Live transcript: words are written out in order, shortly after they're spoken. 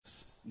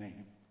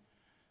name,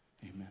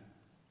 amen.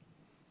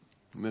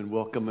 Amen.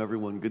 Welcome,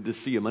 everyone. Good to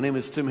see you. My name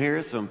is Tim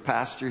Harris. I'm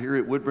pastor here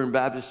at Woodburn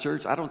Baptist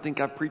Church. I don't think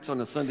I've preached on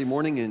a Sunday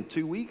morning in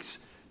 2 weeks.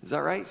 Is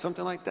that right?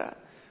 Something like that.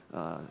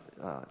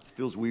 It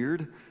feels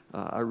weird.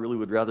 I really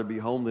would rather be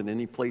home than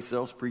any place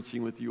else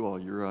preaching with you all.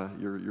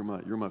 You're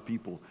my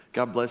people.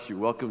 God bless you.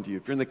 Welcome to you.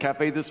 If you're in the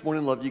cafe this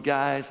morning, love you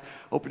guys.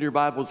 Open your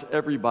Bibles,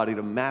 everybody,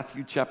 to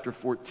Matthew chapter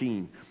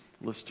 14.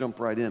 Let's jump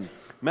right in.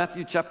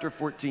 Matthew chapter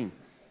 14.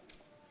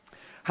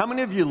 How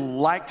many of you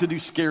like to do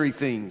scary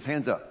things?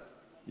 Hands up.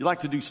 You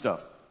like to do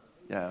stuff.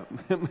 Yeah,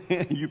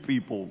 man, you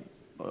people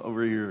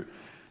over here.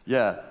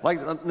 Yeah,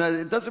 now,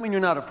 it doesn't mean you're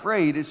not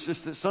afraid. It's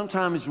just that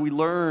sometimes we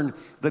learn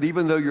that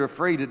even though you're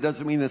afraid, it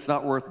doesn't mean it's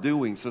not worth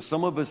doing. So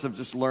some of us have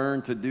just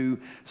learned to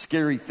do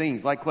scary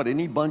things. Like what?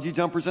 Any bungee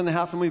jumpers in the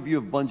house? How many of you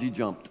have bungee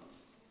jumped?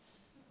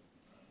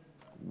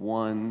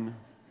 1,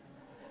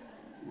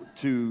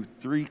 2,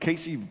 3.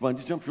 Casey, you've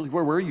bungee jumped? Really?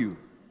 Where were you?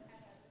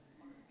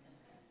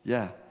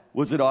 Yeah.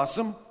 Was it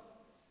awesome?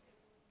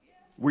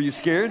 Were you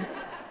scared?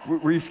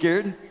 Were you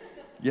scared?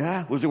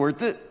 Yeah. Was it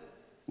worth it?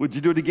 Would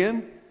you do it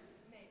again?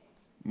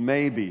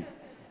 Maybe.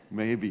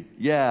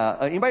 Yeah.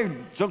 Anybody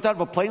jumped out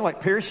of a plane like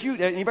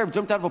parachute? Anybody ever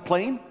jumped out of a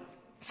plane?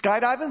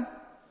 Skydiving?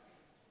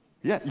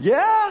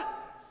 Yeah.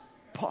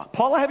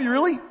 Paula, have you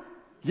really?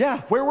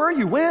 Yeah. Where were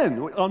you? When?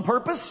 On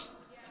purpose?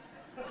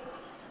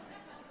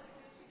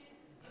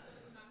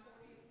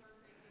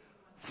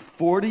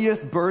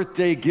 40th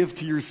birthday gift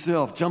to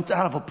yourself. Jumped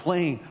out of a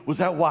plane. Was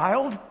that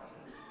wild?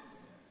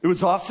 It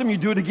was awesome. You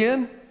do it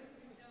again?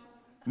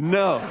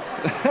 No.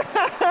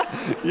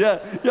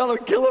 Yeah, y'all are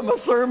killing my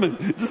sermon.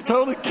 Just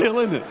totally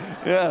killing it.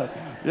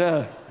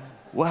 Yeah.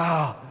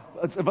 Wow.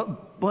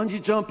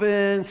 Bungee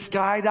jumping,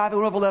 skydiving,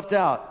 what have I left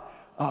out?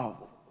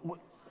 Oh,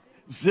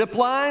 zip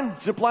line?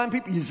 Zip line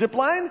people? You zip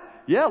line?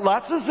 Yeah,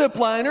 lots of zip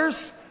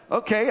liners.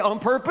 Okay, on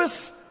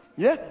purpose?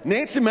 Yeah.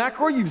 Nancy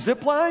McElroy, you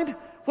zip lined?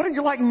 What are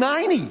you, like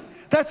 90?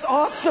 That's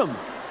awesome.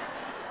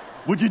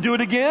 Would you do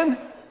it again?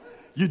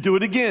 You do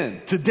it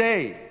again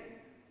today.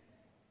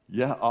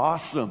 Yeah,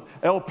 awesome.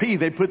 LP,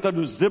 they put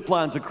those zip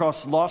lines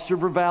across Lost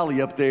River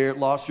Valley up there at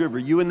Lost River.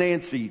 You and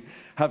Nancy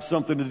have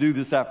something to do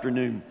this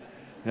afternoon.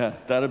 Yeah,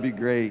 that'll be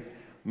great.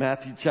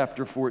 Matthew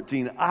chapter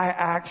 14. I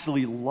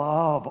actually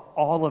love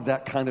all of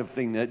that kind of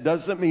thing. That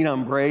doesn't mean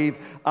I'm brave.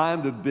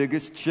 I'm the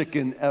biggest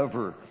chicken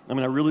ever. I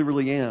mean, I really,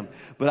 really am.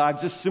 But I've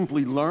just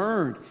simply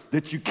learned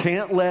that you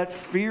can't let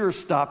fear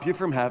stop you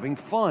from having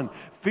fun.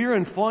 Fear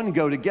and fun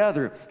go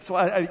together. So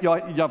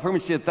y'all heard me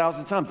say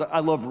 1,000 times, I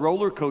love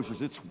roller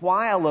coasters. It's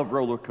why I love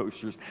roller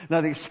coasters. Now,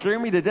 they scare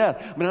me to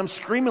death. I mean, I'm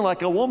screaming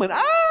like a woman.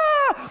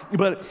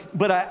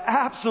 But I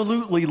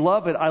absolutely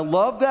love it. I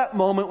love that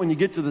moment when you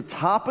get to the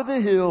top of the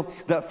hill,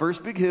 that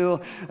first big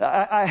hill.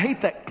 I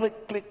hate that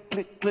click, click,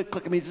 click, click,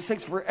 click. I mean, it just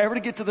takes forever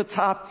to get to the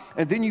top,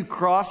 and then you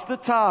cross the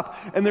top,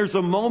 and there's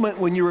a moment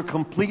when you are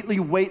completely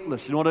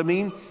weightless. You know what I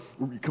mean?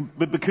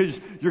 Because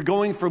you're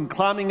going from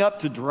climbing up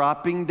to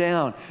dropping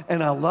down.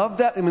 And I love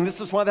that. I mean, this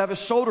is why they have a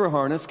shoulder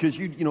harness, because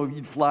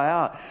you'd fly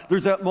out.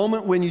 There's that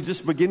moment when you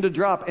just begin to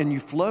drop and you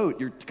float.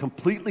 You're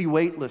completely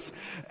weightless.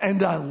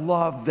 And I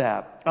love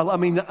that. I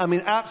mean,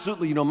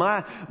 absolutely.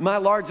 My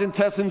large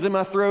intestine's in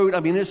my throat.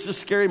 I mean, it's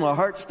just scary. My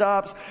heart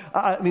stops.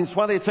 I mean, it's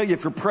why they tell you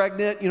if you're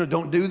pregnant,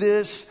 don't do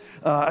this.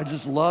 I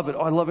just love it.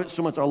 I love it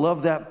so much. I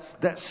love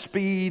that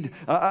speed.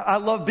 I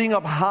love being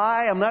up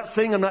high. I'm not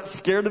saying I'm not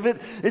scared of it.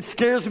 It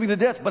scares me to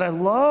death, but I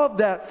love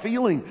that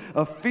feeling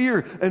of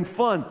fear and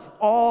fun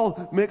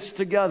all mixed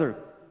together.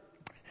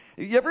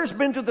 You ever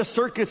been to the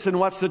circus and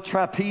watched the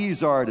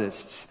trapeze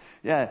artists?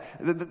 Yeah,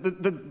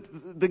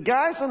 the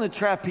guys on the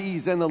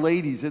trapeze and the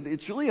ladies,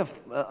 it's really an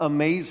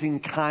amazing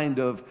kind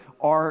of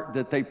art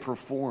that they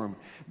perform.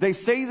 They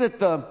say that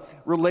the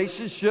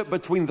relationship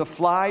between the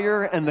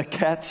flyer and the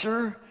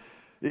catcher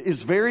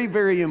is very,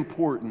 very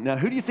important. Now,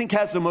 who do you think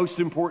has the most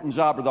important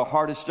job or the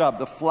hardest job,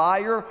 the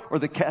flyer or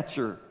the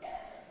catcher?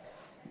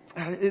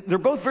 They're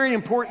both very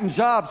important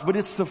jobs, but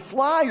it's the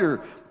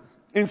flyer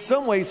in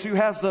some ways who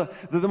has the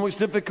most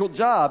difficult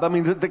job. I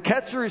mean, the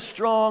catcher is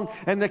strong,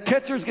 and the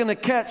catcher's going to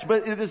catch,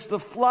 but it is the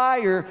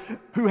flyer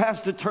who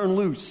has to turn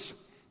loose.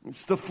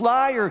 It's the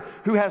flyer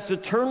who has to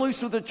turn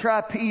loose with the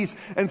trapeze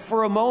and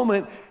for a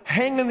moment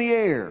hang in the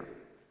air.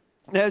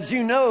 As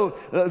you know,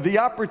 the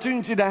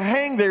opportunity to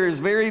hang there is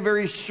very,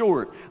 very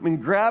short. I mean,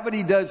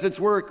 gravity does its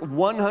work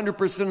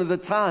 100% of the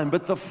time,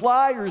 but the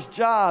flyer's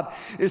job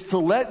is to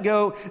let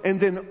go and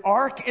then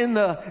arc in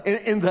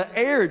the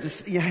air,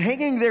 just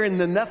hanging there in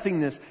the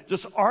nothingness.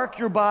 Just arc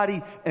your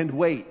body and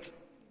wait.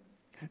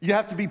 You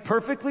have to be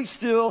perfectly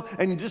still,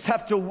 and you just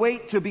have to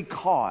wait to be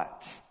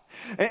caught.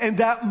 And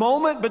that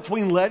moment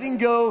between letting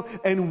go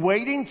and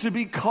waiting to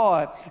be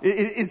caught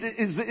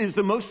is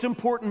the most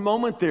important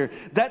moment there.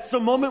 That's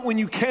the moment when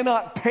you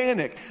cannot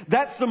panic.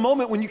 That's the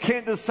moment when you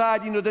can't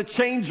decide, to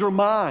change your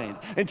mind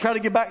and try to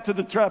get back to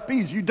the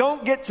trapeze. You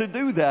don't get to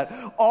do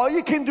that. All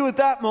you can do at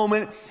that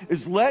moment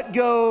is let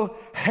go,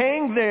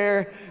 hang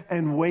there,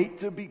 and wait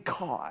to be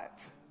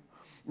caught.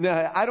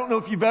 Now, I don't know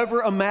if you've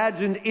ever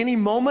imagined any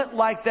moment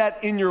like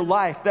that in your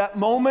life, that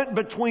moment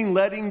between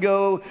letting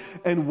go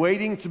and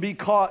waiting to be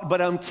caught.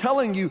 But I'm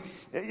telling you,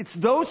 it's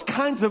those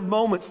kinds of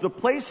moments, the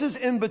places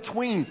in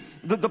between,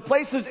 the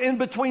places in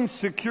between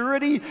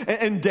security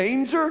and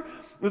danger,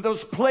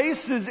 those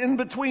places in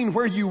between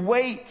where you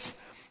wait,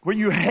 where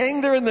you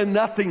hang there in the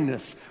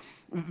nothingness.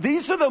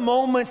 These are the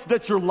moments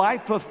that your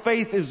life of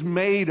faith is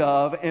made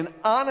of. And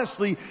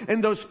honestly, in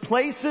those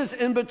places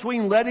in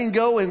between letting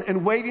go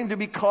and waiting to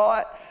be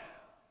caught,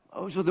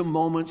 those are the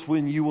moments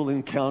when you will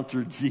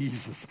encounter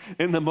Jesus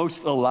in the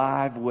most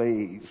alive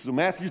ways. So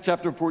Matthew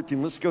chapter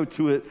 14, let's go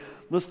to it.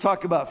 Let's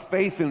talk about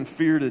faith and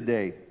fear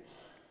today.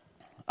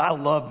 I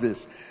love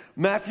this.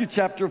 Matthew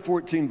chapter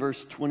 14,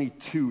 verse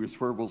 22 is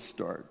where we'll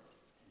start.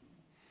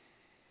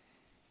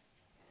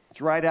 It's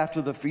right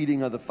after the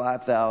feeding of the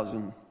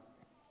 5,000.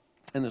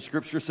 And the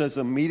scripture says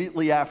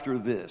immediately after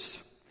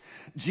this,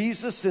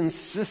 Jesus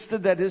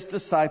insisted that his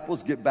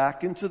disciples get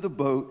back into the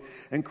boat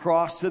and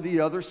cross to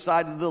the other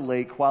side of the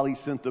lake while he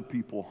sent the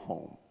people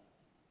home.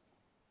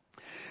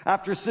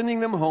 After sending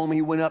them home,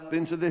 he went up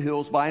into the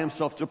hills by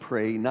himself to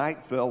pray.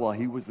 Night fell while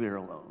he was there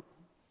alone.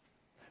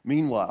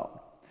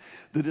 Meanwhile,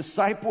 the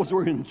disciples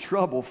were in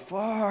trouble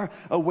far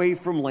away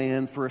from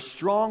land, for a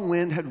strong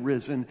wind had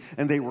risen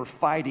and they were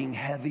fighting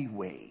heavy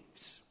waves.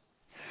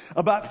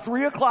 About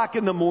 3 o'clock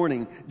in the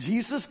morning,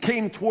 Jesus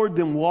came toward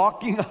them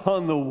walking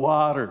on the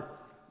water.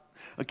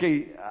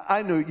 Okay,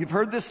 I know you've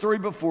heard this story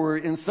before.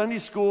 In Sunday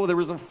school, there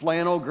was a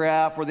flannel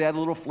graph where they had a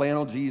little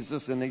flannel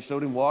Jesus and they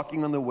showed him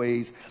walking on the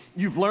waves.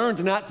 You've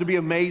learned not to be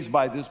amazed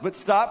by this, but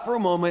stop for a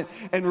moment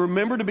and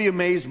remember to be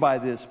amazed by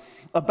this.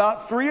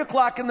 About 3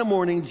 o'clock in the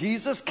morning,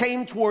 Jesus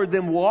came toward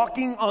them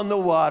walking on the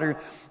water.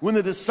 When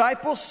the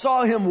disciples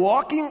saw him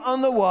walking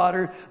on the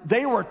water,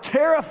 they were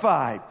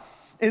terrified.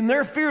 In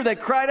their fear, they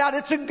cried out,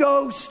 "It's a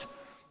ghost!"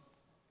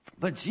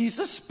 But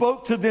Jesus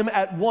spoke to them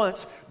at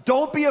once.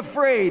 "Don't be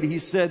afraid," he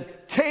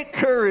said. "Take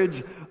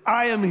courage,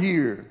 I am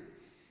here."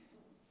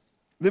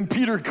 Then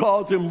Peter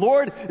called to him,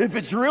 "Lord, if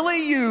it's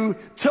really you,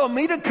 tell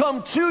me to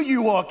come to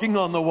you walking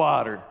on the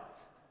water."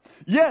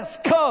 "Yes,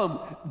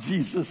 come,"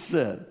 Jesus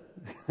said.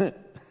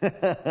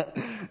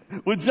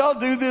 Would y'all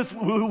do this?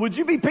 Would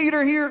you be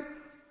Peter here?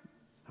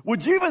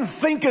 Would you even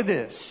think of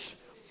this?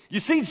 You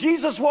see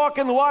Jesus walk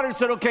in the water and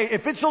said, okay,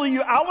 if it's really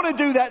you, I want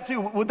to do that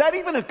too. Would that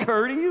even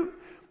occur to you?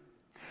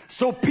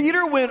 So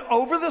Peter went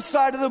over the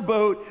side of the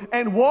boat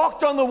and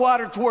walked on the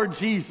water toward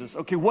Jesus.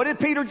 Okay, what did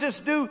Peter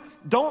just do?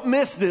 Don't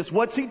miss this.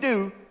 What's he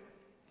do?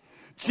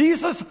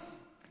 Jesus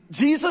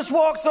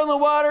walks on the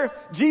water.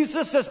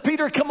 Jesus says,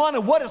 "Peter, come on."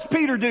 And what does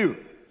Peter do?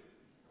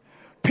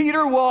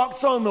 Peter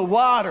walks on the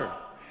water.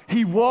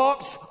 He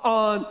walks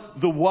on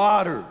the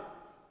water.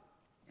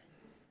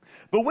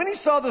 But when he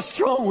saw the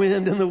strong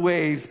wind and the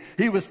waves,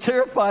 he was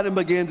terrified and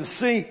began to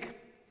sink.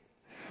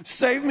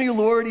 "Save me,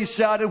 Lord," he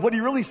shouted. What he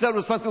really said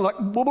was something like,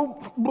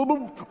 "Boop,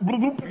 boop,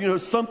 boop,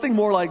 boop," something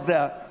more like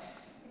that.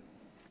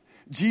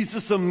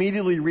 Jesus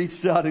immediately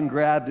reached out and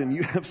grabbed him.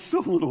 "You have so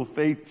little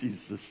faith,"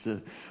 Jesus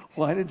said.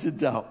 "Why did you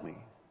doubt me?"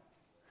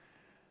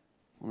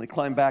 When they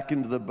climbed back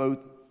into the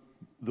boat,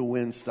 the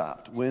wind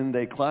stopped. When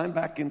they climbed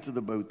back into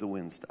the boat, the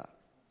wind stopped.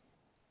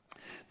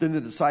 Then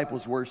the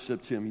disciples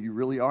worshiped him. "You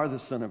really are the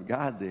Son of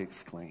God," they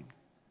exclaimed.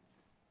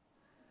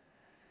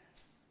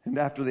 And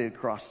after they had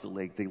crossed the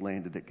lake, they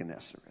landed at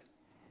Gennesaret.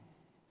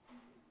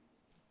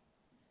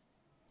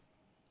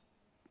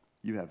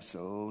 "You have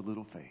so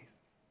little faith,"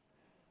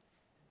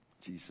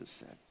 Jesus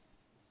said.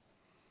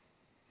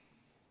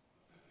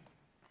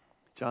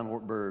 John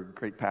Ortberg,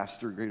 great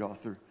pastor, great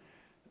author,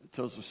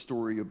 tells a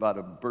story about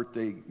a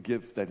birthday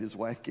gift that his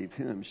wife gave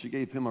him. She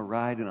gave him a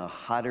ride in a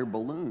hot air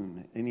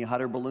balloon. Any hot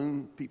air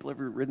balloon people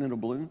ever ridden in a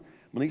balloon?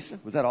 Melissa,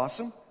 was that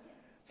awesome?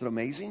 Is it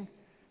amazing?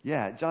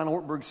 Yeah, John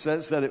Ortberg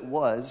says that it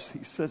was.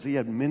 He says he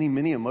had many,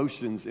 many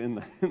emotions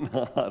in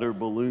the hot air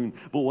balloon,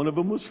 but one of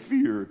them was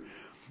fear.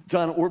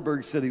 John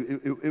Ortberg said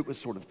it was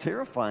sort of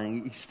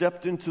terrifying. He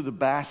stepped into the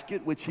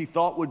basket, which he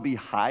thought would be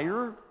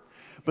higher,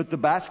 but the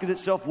basket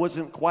itself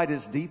wasn't quite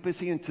as deep as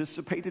he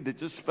anticipated. It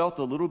just felt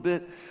a little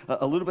bit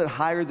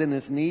higher than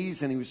his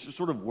knees, and he was just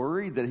sort of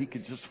worried that he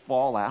could just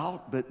fall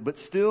out. But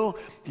still,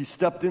 he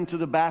stepped into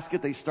the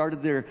basket. They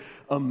started their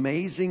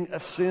amazing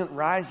ascent,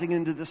 rising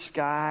into the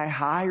sky,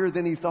 higher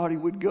than he thought he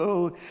would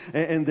go.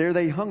 And there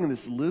they hung in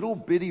this little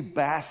bitty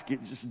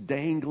basket, just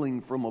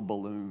dangling from a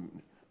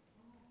balloon.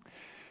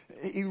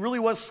 He really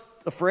was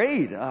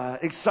afraid,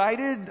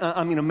 excited,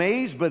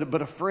 amazed,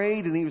 but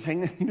afraid. And he was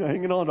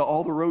hanging on to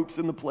all the ropes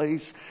in the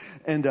place.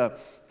 And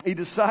he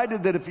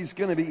decided that if he's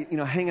going to be,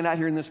 hanging out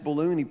here in this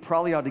balloon, he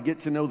probably ought to get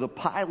to know the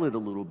pilot a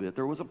little bit.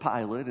 There was a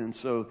pilot. And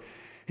so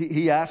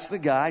he asked the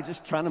guy,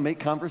 just trying to make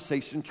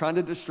conversation, trying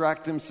to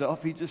distract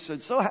himself. He just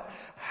said, "So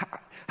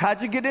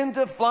how'd you get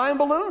into flying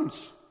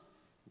balloons?"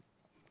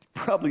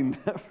 Probably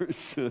never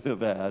should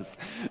have asked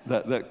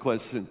that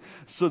question.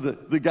 So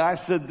the guy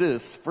said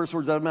this, first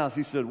words out of his mouth.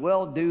 He said,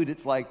 "Well, dude,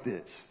 it's like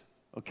this."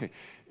 Okay,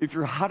 if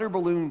your hot air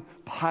balloon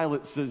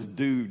pilot says,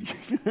 "Dude,"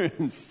 you're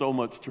in so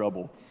much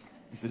trouble.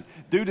 He said,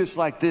 dude, it's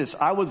like this.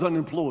 I was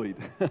unemployed.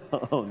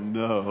 Oh,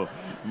 no.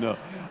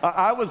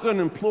 I was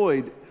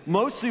unemployed.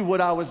 Mostly what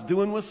I was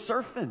doing was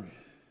surfing.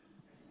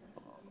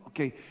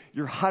 Okay,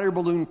 your hot air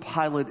balloon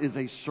pilot is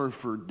a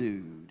surfer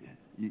dude.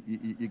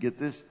 You get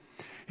this?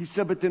 He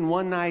said, but then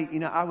one night,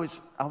 I was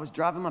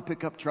driving my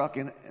pickup truck,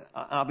 and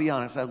I'll be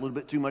honest, I had a little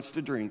bit too much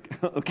to drink.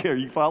 Okay, are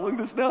you following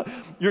this now?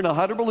 You're in a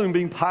hot air balloon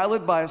being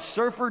piloted by a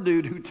surfer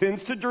dude who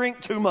tends to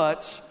drink too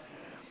much.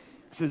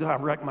 He said, I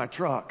wrecked my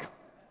truck.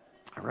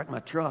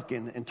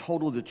 And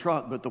totaled the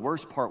truck, but the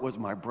worst part was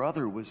my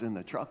brother was in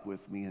the truck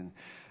with me, and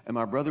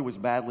my brother was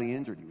badly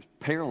injured. He was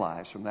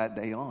paralyzed from that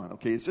day on.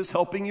 Okay, is this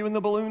helping you in the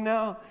balloon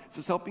now? Is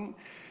this helping?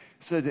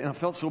 He said, and I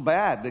felt so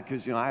bad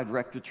because, I had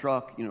wrecked the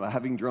truck,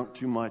 having drunk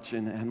too much,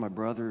 and my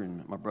brother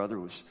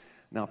was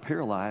now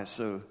paralyzed.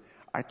 So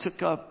I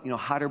took up,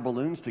 hot air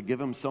balloons to give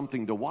him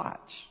something to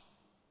watch.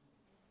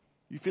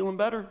 You feeling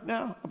better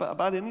now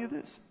about any of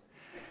this?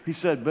 He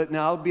said, but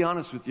now I'll be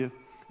honest with you.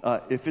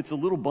 If it's a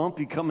little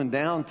bumpy coming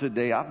down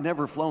today, I've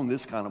never flown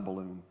this kind of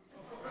balloon.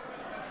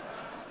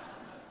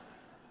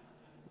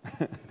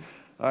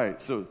 All right,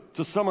 so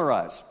to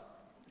summarize,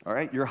 all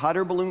right, your hot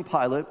air balloon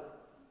pilot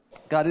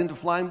got into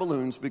flying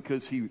balloons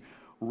because he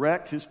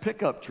wrecked his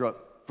pickup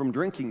truck from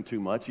drinking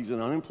too much. He's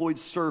an unemployed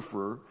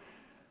surfer,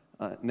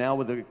 now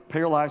with a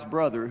paralyzed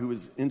brother who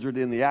was injured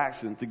in the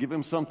accident. To give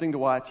him something to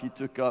watch, he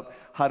took up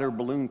hot air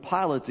balloon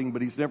piloting,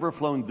 but he's never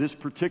flown this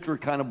particular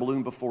kind of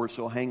balloon before,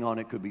 so hang on,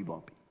 it could be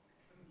bumpy.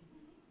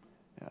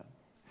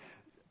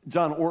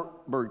 John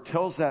Ortberg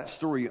tells that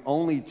story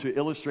only to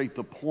illustrate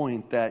the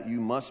point that you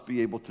must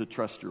be able to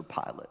trust your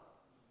pilot.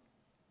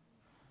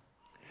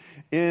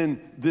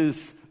 In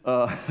this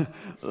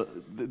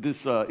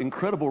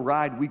incredible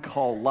ride we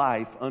call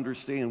life,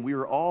 understand we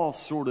are all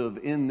sort of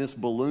in this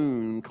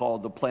balloon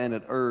called the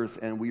planet Earth,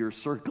 and we are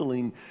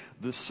circling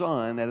the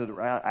sun at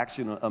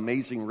actually an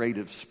amazing rate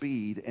of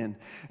speed.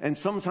 And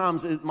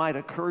sometimes it might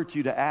occur to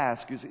you to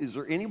ask, is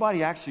there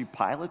anybody actually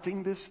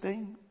piloting this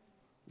thing?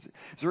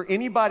 Is there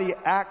anybody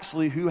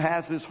actually who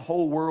has this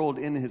whole world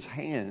in his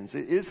hands?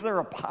 Is there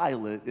a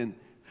pilot? And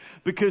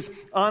because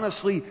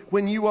honestly,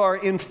 when you are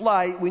in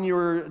flight, when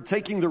you're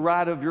taking the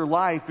ride of your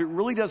life, it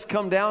really does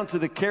come down to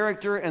the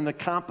character and the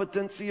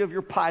competency of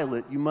your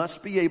pilot. You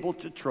must be able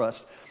to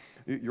trust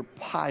your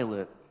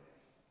pilot.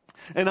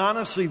 And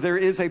honestly, there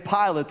is a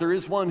pilot. There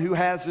is one who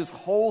has this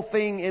whole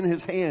thing in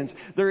his hands.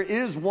 There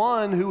is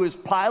one who is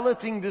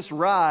piloting this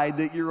ride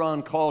that you're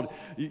on called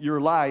your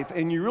life.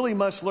 And you really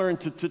must learn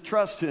to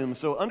trust him.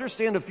 So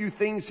understand a few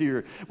things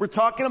here. We're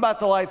talking about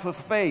the life of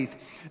faith.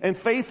 And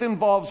faith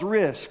involves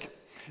risk.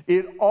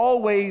 It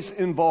always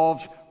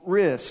involves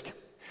risk.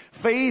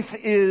 Faith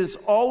is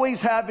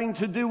always having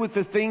to do with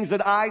the things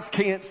that eyes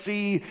can't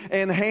see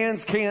and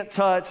hands can't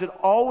touch. It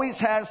always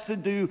has to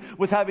do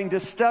with having to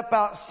step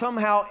out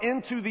somehow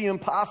into the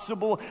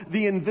impossible,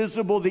 the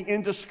invisible, the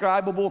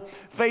indescribable.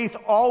 Faith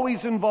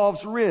always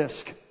involves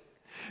risk.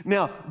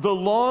 Now, the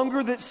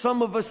longer that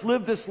some of us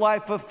live this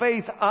life of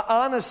faith,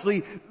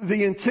 honestly,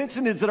 the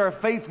intention is that our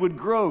faith would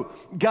grow.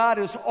 God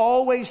is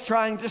always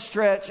trying to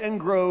stretch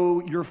and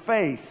grow your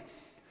faith.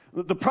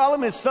 The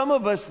problem is some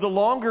of us, the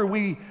longer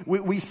we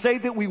say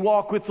that we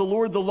walk with the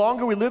Lord, the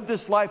longer we live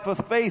this life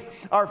of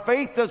faith, our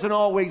faith doesn't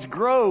always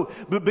grow,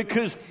 but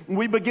because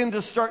we begin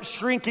to start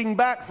shrinking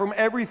back from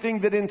everything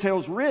that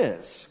entails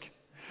risk.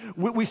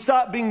 We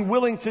stop being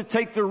willing to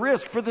take the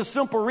risk for the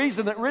simple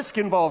reason that risk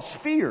involves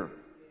fear.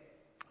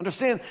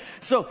 Understand?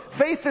 So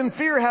faith and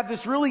fear have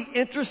this really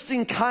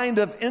interesting kind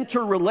of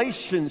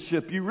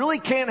interrelationship. You really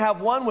can't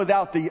have one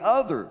without the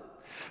other.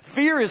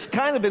 Fear is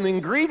kind of an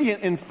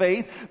ingredient in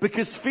faith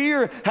because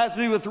fear has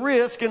to do with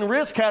risk and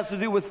risk has to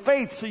do with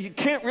faith. So you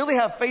can't really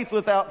have faith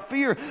without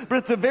fear. But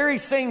at the very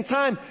same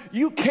time,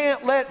 you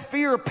can't let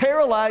fear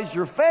paralyze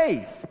your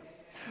faith.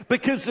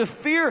 Because if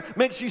fear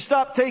makes you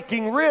stop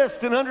taking risks,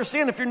 then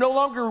understand if you're no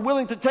longer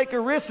willing to take a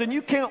risk, then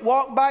you can't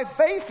walk by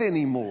faith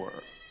anymore.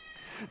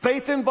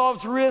 Faith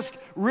involves risk.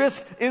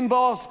 Risk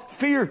involves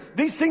fear.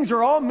 These things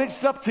are all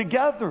mixed up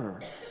together.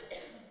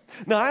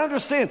 Now, I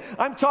understand.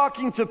 I'm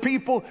talking to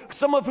people,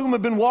 some of whom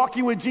have been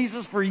walking with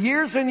Jesus for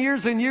years and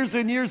years and years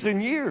and years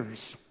and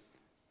years.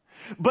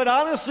 But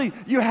honestly,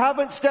 you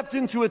haven't stepped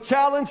into a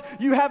challenge.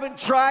 You haven't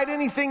tried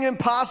anything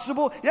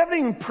impossible. You haven't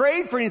even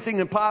prayed for anything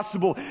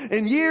impossible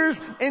in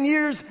years and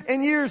years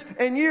and years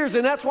and years.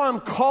 And that's why I'm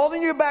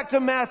calling you back to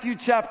Matthew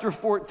chapter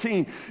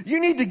 14. You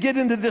need to get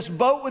into this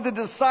boat with the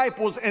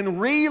disciples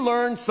and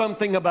relearn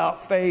something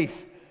about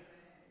faith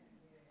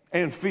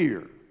and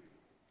fear.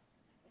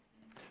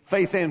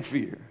 Faith and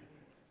fear.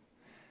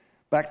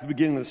 Back to the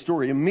beginning of the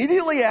story.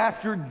 Immediately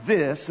after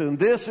this, and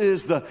this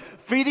is the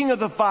feeding of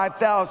the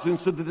 5,000,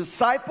 so the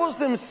disciples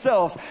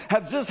themselves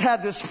have just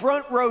had this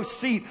front row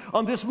seat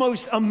on this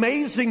most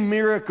amazing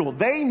miracle.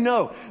 They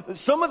know.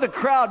 Some of the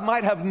crowd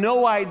might have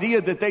no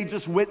idea that they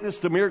just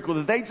witnessed a miracle,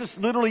 that they just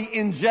literally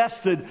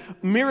ingested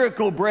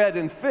miracle bread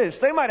and fish.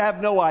 They might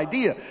have no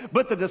idea,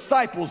 but the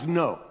disciples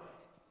know.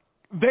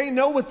 They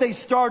know what they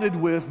started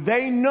with.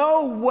 They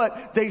know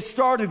what they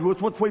started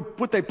with,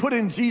 what they put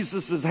in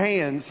Jesus'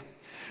 hands.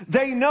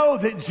 They know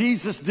that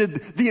Jesus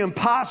did the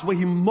impossible.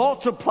 He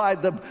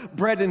multiplied the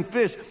bread and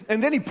fish,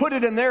 and then he put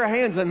it in their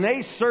hands, and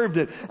they served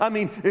it. I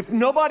mean, if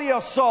nobody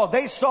else saw.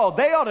 They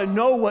ought to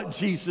know what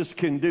Jesus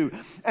can do.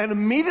 And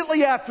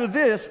immediately after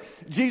this,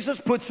 Jesus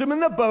puts them in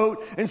the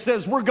boat and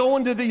says, we're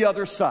going to the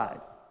other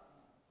side.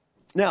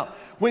 Now,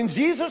 when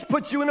Jesus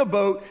puts you in a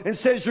boat and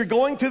says you're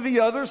going to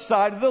the other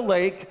side of the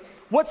lake,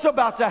 what's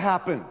about to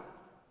happen?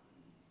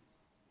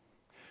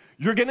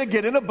 You're going to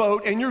get in a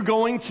boat and you're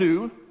going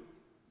to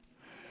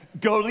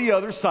go to the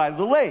other side of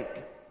the lake.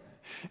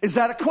 Is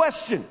that a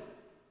question?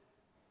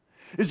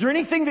 Is there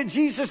anything that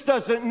Jesus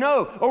doesn't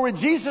know? Or would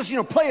Jesus,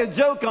 play a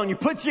joke on you,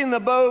 put you in the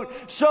boat,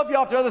 shove you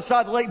off the other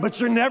side of the lake, but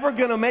you're never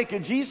going to make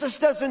it? Jesus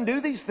doesn't do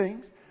these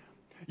things.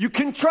 You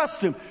can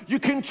trust him. You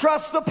can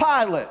trust the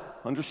pilot.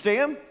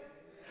 Understand?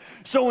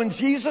 So when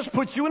Jesus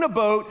puts you in a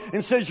boat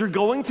and says you're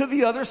going to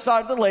the other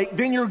side of the lake,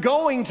 then you're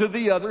going to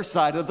the other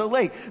side of the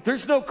lake.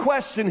 There's no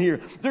question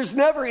here. There's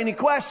never any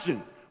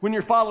question when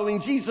you're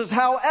following Jesus.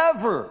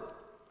 However,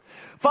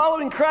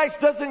 following Christ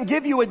doesn't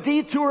give you a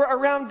detour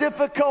around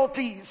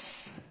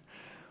difficulties.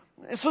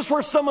 This is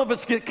where some of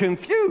us get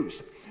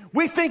confused.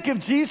 We think if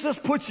Jesus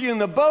puts you in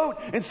the boat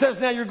and says,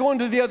 now you're going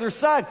to the other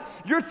side,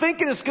 you're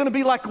thinking it's going to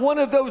be like one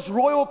of those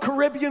Royal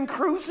Caribbean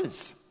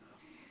cruises.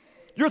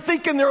 You're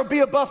thinking there will be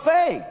a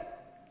buffet.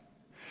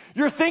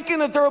 You're thinking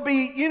that there will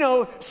be,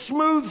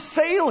 smooth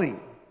sailing.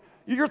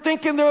 You're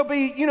thinking there'll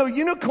be,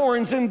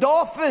 unicorns and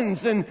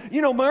dolphins and,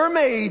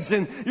 mermaids.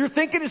 And you're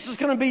thinking this is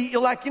going to be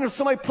like,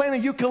 somebody playing a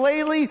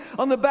ukulele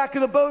on the back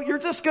of the boat. You're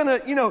just going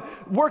to,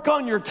 work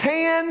on your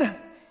tan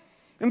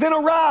and then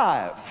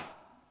arrive.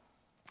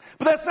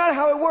 But that's not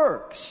how it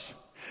works.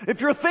 If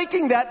you're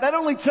thinking that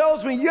only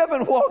tells me you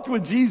haven't walked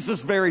with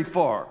Jesus very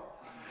far.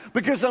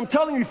 Because I'm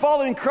telling you,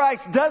 following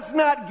Christ does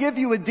not give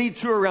you a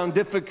detour around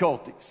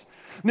difficulties.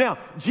 Now,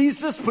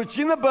 Jesus puts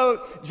you in the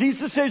boat.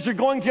 Jesus says you're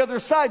going to the other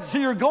side. So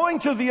you're going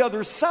to the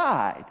other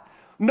side.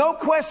 No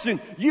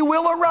question. You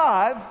will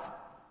arrive.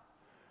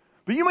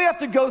 But you may have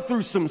to go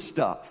through some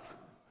stuff.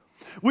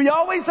 We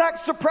always act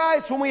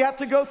surprised when we have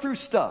to go through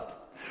stuff.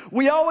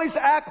 We always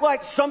act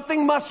like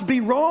something must be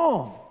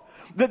wrong.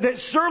 That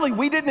surely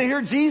we didn't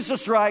hear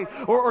Jesus right,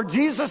 or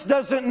Jesus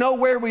doesn't know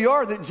where we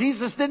are, that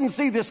Jesus didn't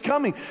see this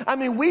coming. I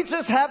mean, we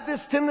just have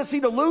this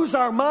tendency to lose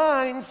our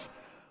minds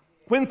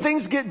when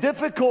things get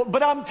difficult.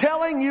 But I'm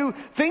telling you,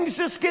 things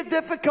just get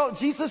difficult.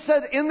 Jesus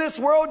said, in this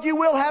world you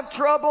will have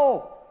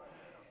trouble.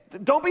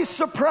 Don't be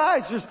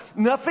surprised. There's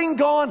nothing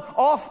gone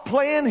off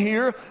plan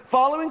here.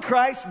 Following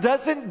Christ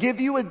doesn't give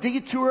you a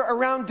detour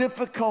around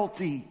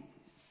difficulty.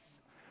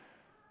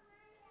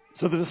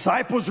 So the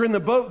disciples are in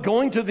the boat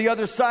going to the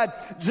other side,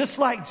 just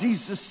like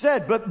Jesus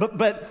said.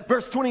 But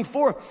verse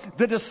 24,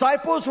 the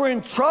disciples were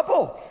in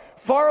trouble.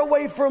 Far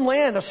away from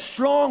land, a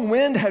strong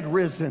wind had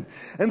risen,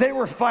 and they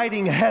were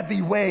fighting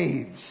heavy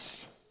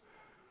waves.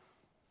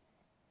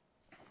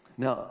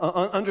 Now,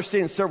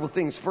 understand several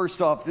things.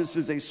 First off, this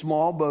is a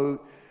small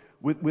boat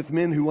with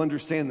men who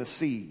understand the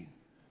sea.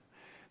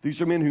 These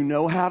are men who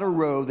know how to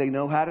row, they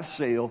know how to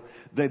sail,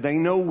 they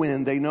know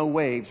wind, they know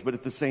waves, but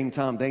at the same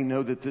time, they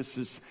know that this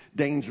is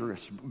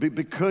dangerous.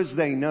 Because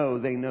they know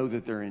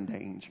that they're in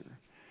danger.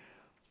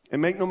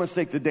 And make no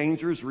mistake, the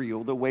danger is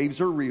real, the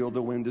waves are real,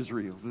 the wind is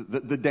real.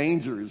 The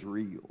danger is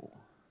real.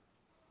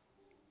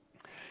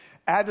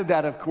 Add to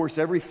that, of course,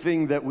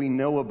 everything that we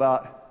know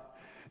about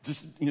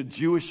just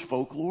Jewish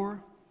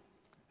folklore.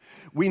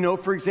 We know,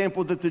 for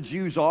example, that the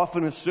Jews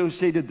often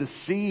associated the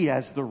sea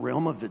as the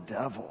realm of the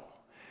devil.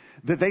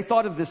 That they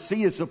thought of the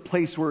sea as a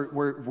place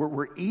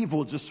where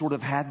evil just sort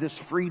of had this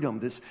freedom,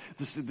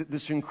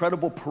 this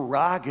incredible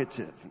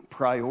prerogative and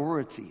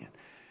priority.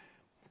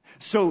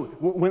 So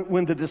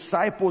when the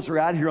disciples are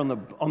out here on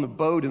the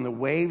boat and the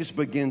waves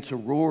begin to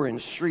roar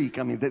and shriek,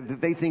 I mean,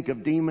 they think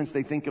of demons,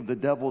 they think of the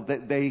devil,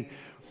 that they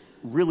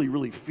really,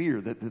 really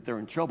fear that they're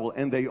in trouble.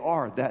 And they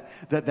are.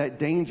 That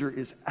danger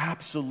is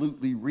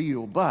absolutely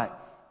real. But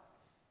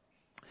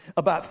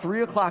about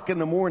 3 o'clock in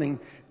the morning,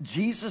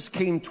 Jesus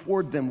came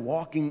toward them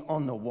walking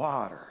on the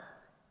water.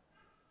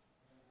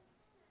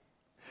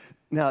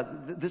 Now,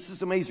 this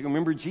is amazing.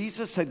 Remember,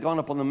 Jesus had gone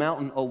up on the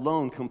mountain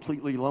alone,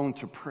 completely alone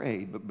to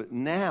pray. But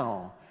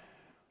now,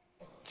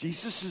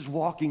 Jesus is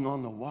walking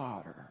on the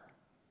water.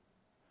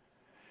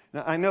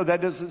 Now, I know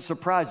that doesn't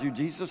surprise you.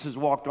 Jesus has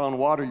walked on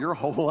water your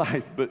whole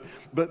life. But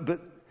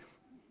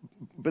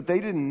they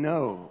didn't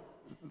know.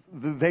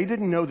 They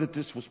didn't know that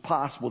this was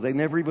possible. They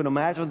never even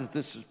imagined that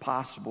this is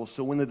possible.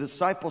 So when the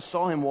disciples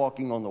saw him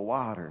walking on the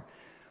water,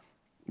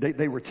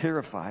 they were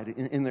terrified.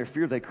 In their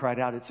fear, they cried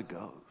out, "It's a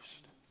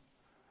ghost."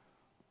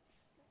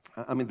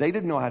 I mean, they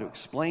didn't know how to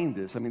explain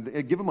this. I mean,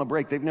 give them a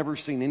break. They've never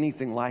seen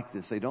anything like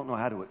this. They don't know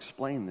how to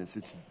explain this.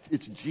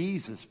 It's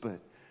Jesus,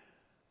 but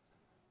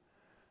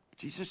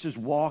Jesus is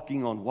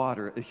walking on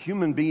water. A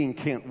human being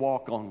can't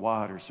walk on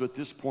water. So at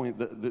this point,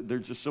 they're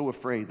just so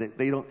afraid that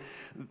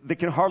they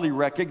can hardly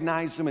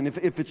recognize him. And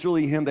if it's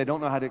really him, they don't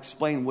know how to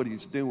explain what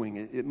he's doing.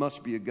 It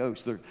must be a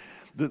ghost.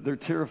 They're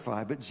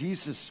terrified. But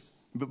Jesus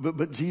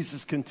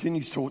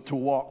continues to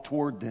walk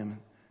toward them.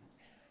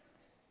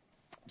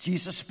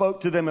 Jesus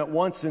spoke to them at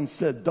once and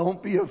said,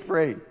 don't be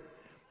afraid.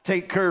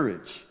 Take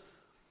courage.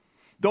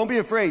 Don't be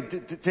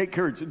afraid. Take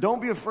courage.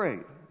 Don't be afraid.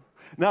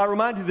 Now, I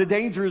remind you, the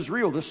danger is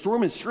real. The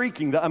storm is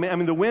shrieking.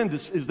 The wind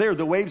is there.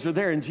 The waves are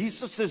there. And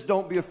Jesus says,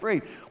 don't be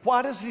afraid.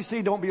 Why does he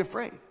say, don't be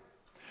afraid?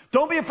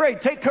 Don't be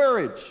afraid. Take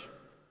courage.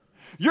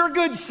 You're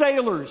good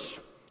sailors.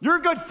 You're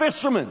good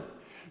fishermen.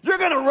 You're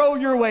going to row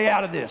your way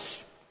out of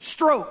this.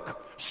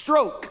 Stroke,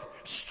 stroke,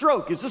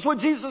 stroke. Is this what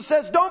Jesus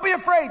says? Don't be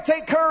afraid.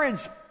 Take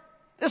courage.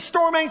 This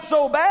storm ain't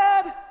so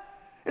bad.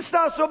 It's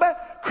not so bad.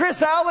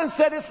 Chris Allen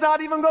said it's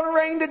not even going to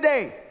rain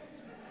today.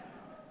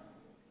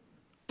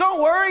 Don't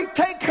worry.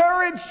 Take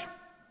courage.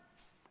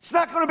 It's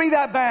not going to be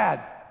that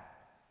bad.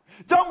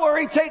 Don't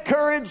worry. Take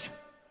courage.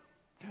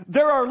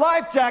 There are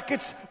life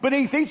jackets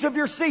beneath each of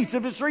your seats.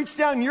 If it's reached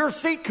down, your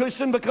seat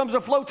cushion becomes a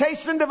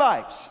flotation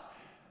device.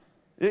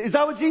 Is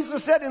that what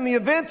Jesus said? In the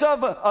event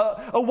of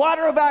a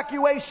water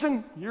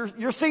evacuation,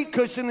 your seat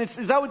cushion,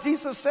 is that what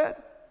Jesus said?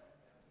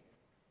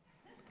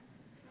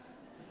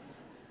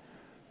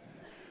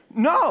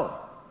 No.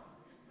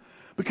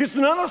 Because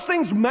none of those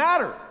things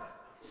matter.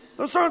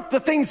 Those aren't the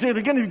things that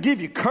are going to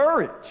give you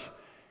courage.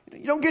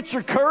 You don't get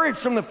your courage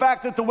from the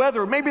fact that the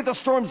weather, maybe the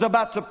storm's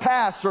about to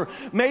pass, or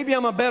maybe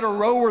I'm a better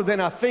rower than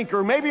I think,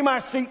 or maybe my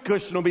seat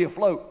cushion will be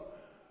afloat.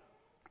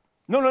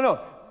 No.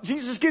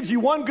 Jesus gives you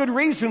one good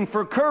reason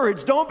for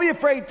courage. Don't be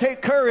afraid.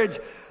 Take courage.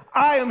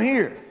 I am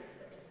here.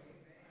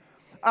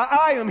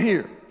 I am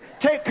here.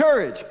 Take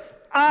courage.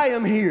 I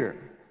am here.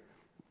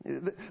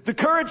 The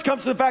courage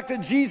comes from the fact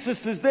that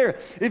Jesus is there.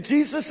 If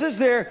Jesus is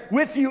there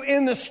with you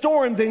in the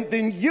storm,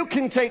 then you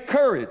can take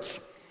courage.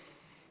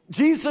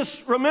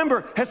 Jesus,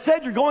 remember, has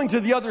said you're going to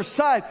the other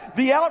side.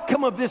 The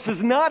outcome of this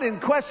is not in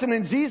question,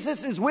 and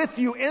Jesus is with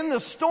you in the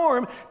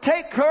storm.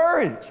 Take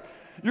courage.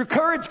 Your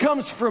courage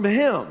comes from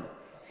Him.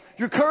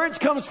 Your courage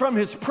comes from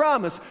His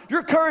promise.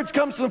 Your courage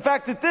comes from the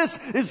fact that this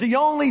is the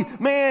only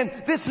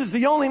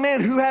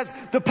man who has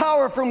the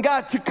power from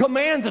God to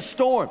command the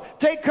storm.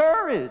 Take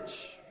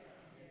courage.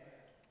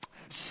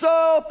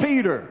 So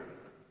Peter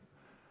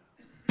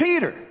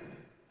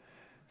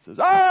says,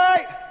 all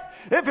right,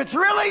 if it's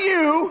really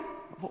you,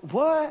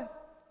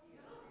 what?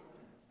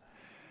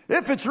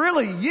 If it's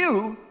really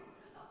you,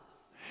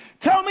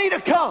 tell me to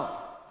come.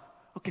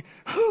 Okay,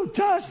 who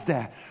does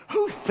that?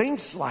 Who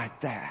thinks like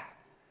that?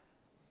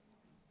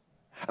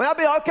 I'll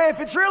be like, okay,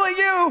 if it's really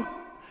you,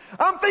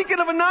 I'm thinking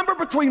of a number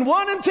between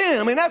 1 and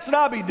 10. That's what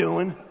I'll be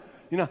doing.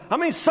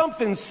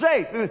 Something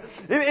safe.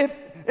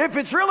 If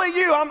it's really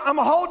you, I'm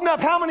holding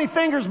up how many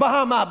fingers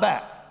behind my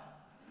back?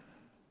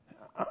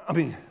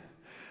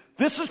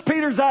 This is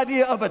Peter's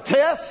idea of a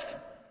test.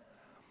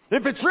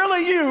 If it's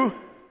really you,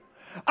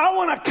 I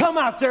want to come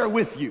out there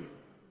with you.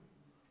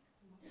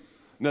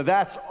 Now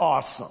that's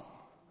awesome.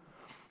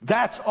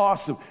 That's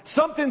awesome.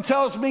 Something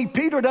tells me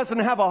Peter doesn't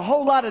have a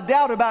whole lot of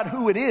doubt about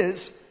who it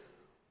is,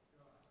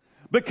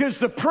 because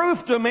the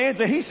proof demands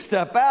that he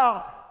step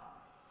out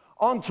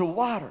onto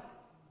water.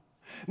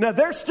 Now,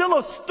 there's still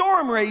a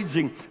storm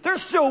raging.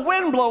 There's still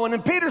wind blowing.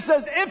 And Peter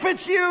says, if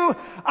it's you,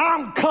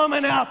 I'm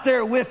coming out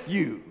there with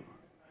you.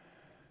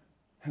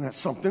 And that's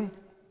something.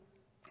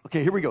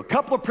 Okay, here we go. A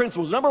couple of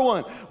principles. Number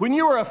one, when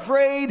you are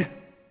afraid,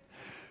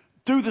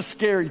 do the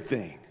scary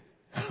thing.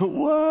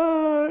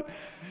 What?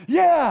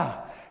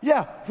 Yeah.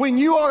 When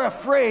you are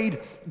afraid,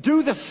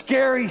 do the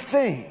scary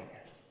thing.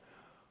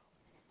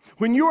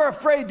 When you are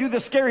afraid, do the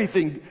scary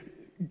thing.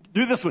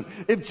 Do this one.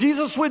 If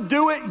Jesus would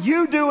do it,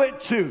 you do it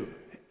too,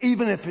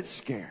 even if it's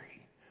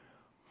scary.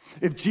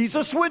 If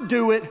Jesus would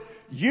do it,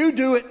 you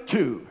do it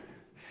too,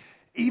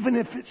 even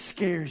if it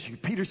scares you.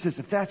 Peter says,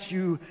 if that's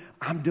you,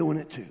 I'm doing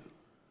it too.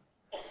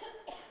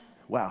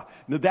 Wow.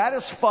 Now that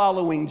is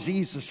following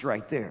Jesus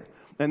right there.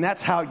 And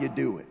that's how you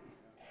do it.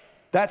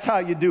 That's how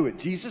you do it.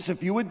 Jesus,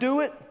 if you would do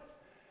it,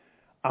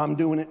 I'm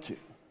doing it too.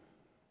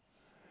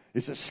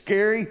 Is it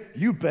scary?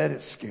 You bet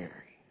it's scary.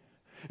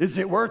 Is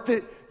it worth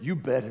it? You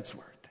bet it's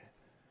worth it.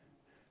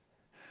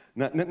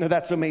 Now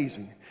that's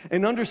amazing.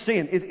 And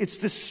understand, it's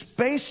the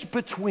space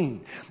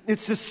between.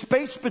 It's the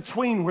space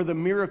between where the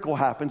miracle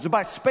happens. And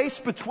by space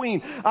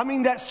between, I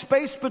mean that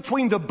space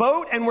between the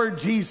boat and where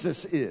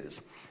Jesus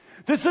is.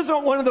 This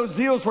isn't one of those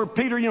deals where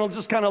Peter,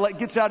 just kind of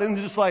gets out and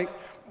just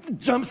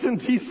jumps in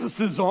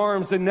Jesus'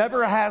 arms and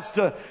never has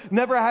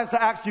to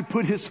actually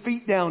put his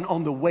feet down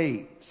on the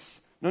waves.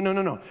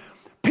 No.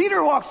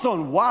 Peter walks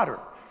on water.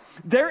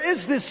 There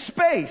is this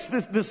space,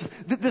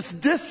 this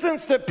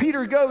distance that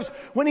Peter goes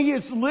when he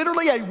is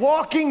literally a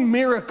walking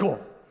miracle.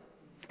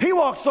 He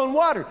walks on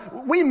water.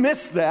 We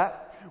miss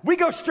that. We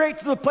go straight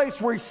to the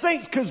place where he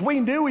sinks because we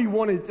knew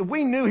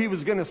he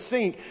was going to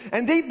sink.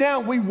 And deep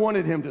down, we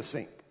wanted him to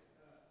sink.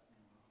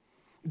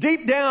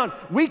 Deep down,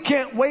 we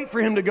can't wait for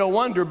him to go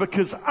under,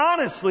 because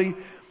honestly,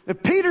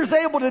 if Peter's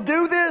able to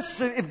do this,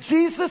 if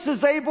Jesus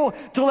is able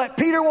to let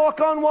Peter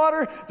walk on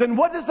water, then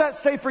what does that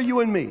say for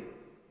you and me?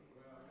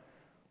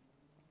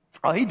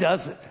 Oh, he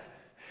does it.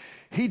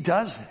 He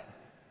does it.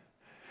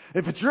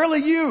 If it's really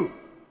you,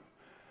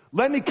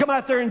 let me come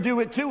out there and do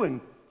it too.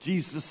 And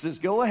Jesus says,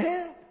 go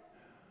ahead.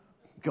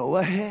 Go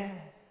ahead.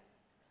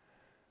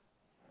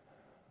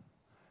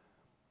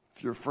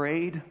 If you're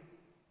afraid,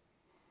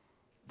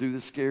 do the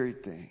scary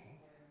thing.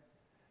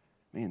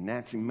 Man,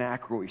 Nancy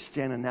McElroy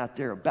standing out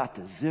there about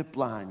to zip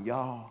line,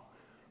 y'all.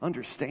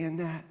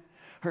 Understand that?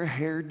 Her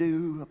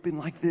hairdo up in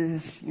like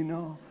this, you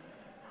know.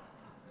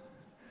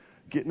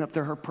 Getting up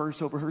there, her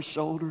purse over her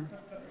shoulder,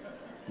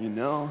 you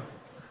know.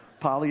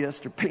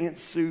 Polyester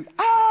pantsuit.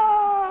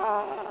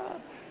 Ah!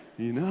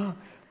 You know, isn't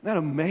that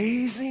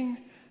amazing?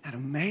 Isn't that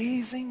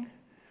amazing?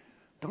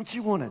 Don't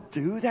you want to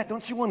do that?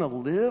 Don't you want to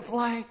live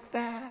like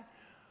that?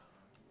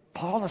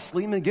 Paula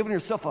Sleeman giving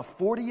herself a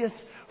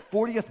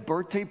 40th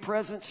birthday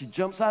present. She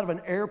jumps out of an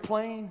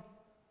airplane.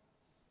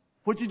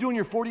 What'd you do on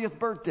your 40th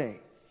birthday?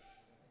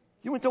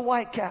 You went to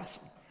White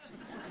Castle.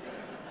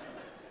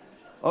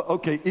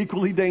 Okay,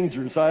 equally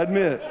dangerous, I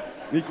admit.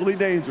 Equally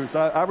dangerous.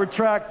 I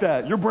retract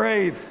that. You're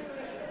brave.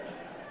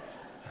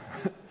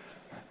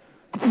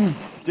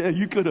 Yeah,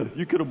 you could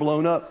have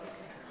blown up.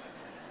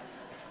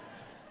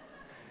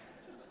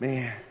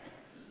 Man,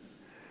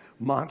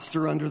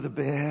 monster under the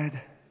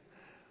bed.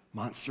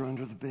 Monster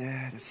under the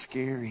bed. It's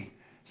scary.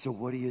 So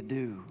what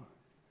do?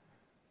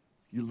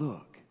 You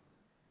look.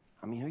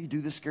 I mean, you do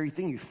this scary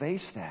thing. You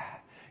face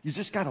that. You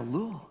just got to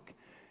look.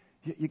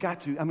 You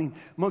got to. I mean,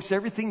 most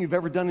everything you've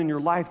ever done in your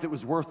life that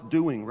was worth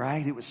doing,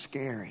 right? It was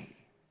scary.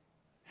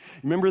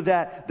 Remember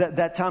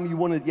that time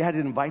you had to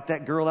invite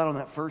that girl out on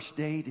that first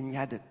date and you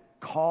had to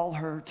call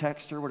her,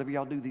 text her, whatever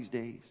y'all do these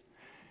days.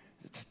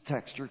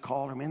 Text her,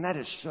 call her. Man, that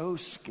is so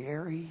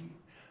scary.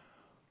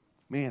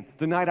 Man,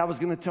 the night I was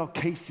going to tell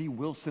Casey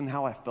Wilson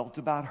how I felt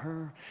about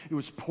her, it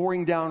was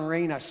pouring down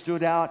rain. I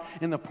stood out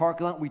in the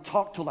parking lot. We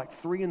talked till like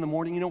 3 a.m.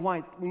 You know why?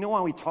 You know why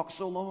we talked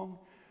so long?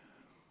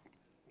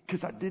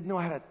 Because I didn't know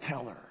how to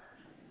tell her.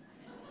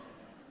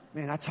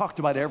 Man, I talked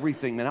about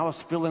everything. Man, I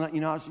was filling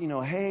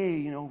out,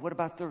 hey, what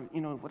about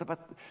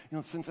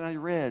the Cincinnati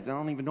Reds? I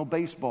don't even know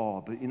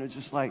baseball, but,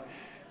 just like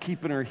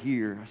keeping her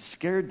here. I was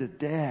scared to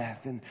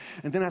death. And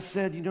then I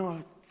said,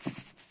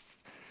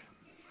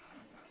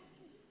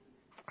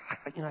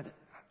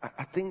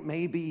 I think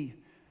maybe,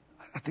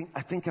 I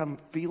think I'm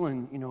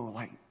feeling,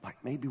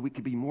 like maybe we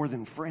could be more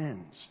than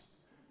friends.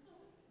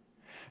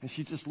 And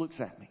she just looks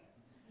at me.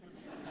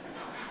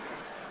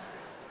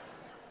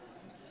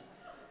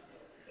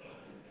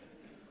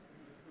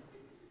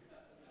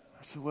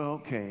 I said, well,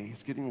 okay,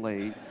 it's getting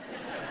late.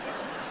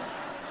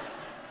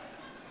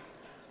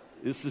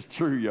 This is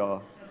true,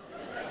 y'all.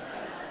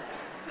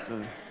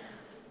 So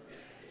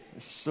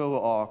it's so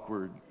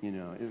awkward,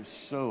 it was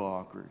so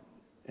awkward.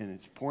 And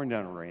it's pouring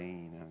down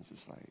rain. I was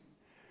just like,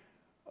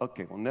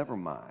 okay, well, never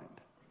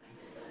mind.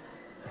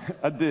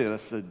 I did. I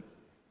said,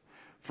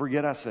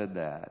 forget I said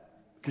that.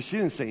 Because she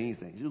didn't say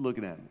anything. She was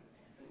looking at me.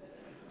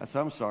 I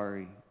said, I'm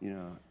sorry.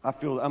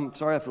 I'm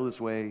sorry I feel this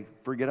way.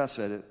 Forget I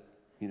said it.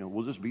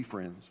 We'll just be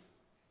friends.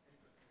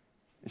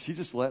 And she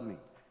just let me,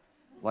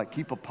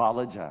 keep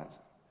apologizing.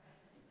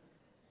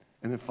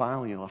 And then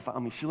finally,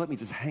 she let me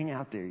just hang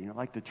out there,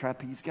 like the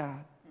trapeze guy.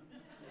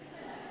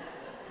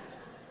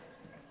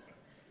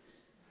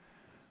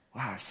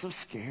 Wow, it's so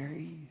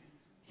scary,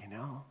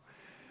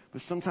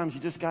 But sometimes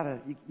you just gotta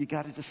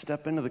just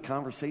step into the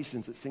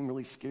conversations that seem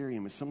really scary.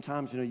 And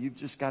sometimes, you've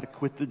just got to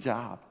quit the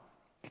job.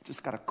 You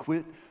just got to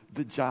quit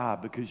the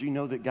job because you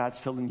know that God's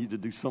telling you to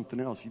do something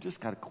else. You just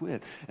got to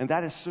quit. And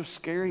that is so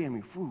scary.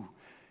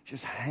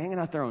 Just hanging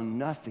out there on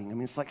nothing.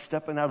 It's like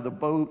stepping out of the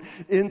boat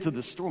into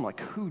the storm.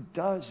 Like, who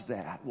does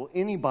that? Well,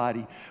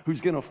 anybody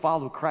who's going to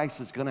follow Christ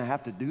is going to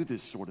have to do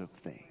this sort of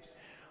thing.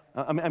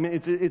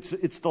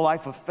 It's the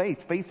life of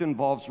faith. Faith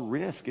involves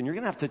risk, and you're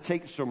going to have to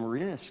take some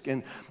risk.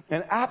 And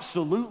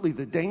absolutely,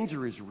 the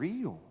danger is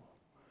real.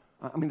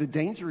 The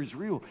danger is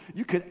real.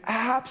 You could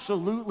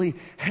absolutely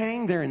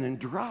hang there and then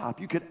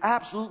drop. You could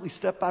absolutely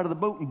step out of the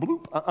boat and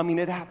bloop.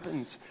 It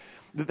happens.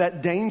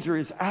 That danger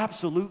is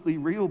absolutely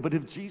real. But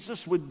if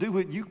Jesus would do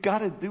it, you got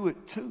to do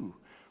it too.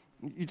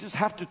 You just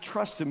have to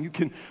trust him. You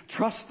can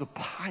trust the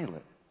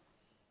pilot.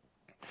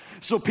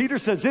 So Peter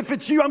says, if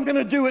it's you, I'm going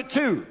to do it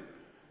too.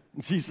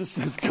 Jesus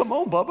says, come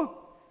on, Bubba. All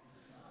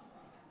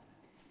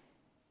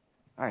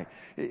right,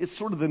 it's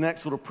sort of the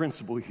next little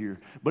principle here,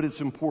 but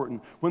it's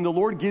important. When the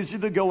Lord gives you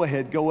the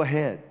go-ahead, go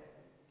ahead.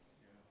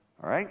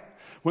 All right?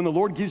 When the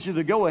Lord gives you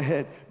the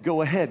go-ahead,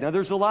 go ahead. Now,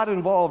 there's a lot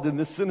involved in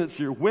this sentence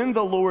here. When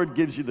the Lord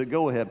gives you the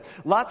go-ahead.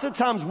 Lots of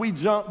times we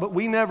jump, but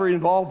we never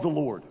involve the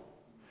Lord.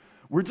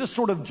 We're just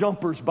sort of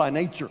jumpers by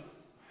nature.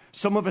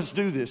 Some of us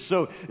do this.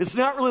 So it's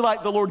not really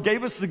like the Lord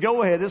gave us the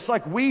go-ahead. It's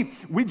like we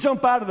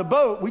jump out of the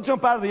boat, we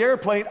jump out of the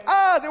airplane.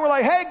 Then we're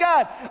like, hey,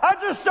 God, I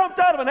just jumped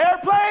out of an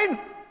airplane,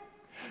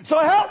 so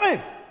help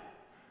me.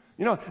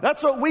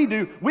 That's what we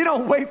do. We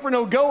don't wait for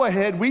no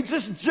go-ahead. We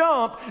just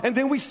jump, and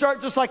then we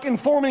start just like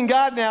informing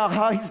God now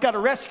how he's got to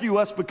rescue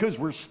us because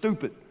we're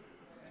stupid.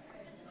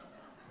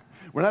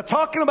 We're not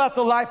talking about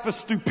the life of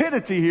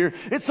stupidity here.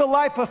 It's a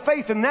life of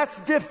faith, and that's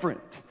different.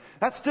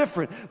 That's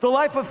different. The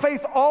life of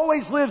faith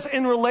always lives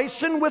in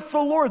relation with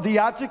the Lord, the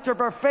object of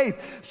our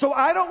faith. So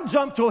I don't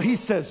jump till he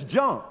says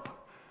jump.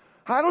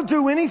 I don't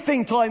do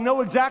anything till I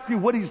know exactly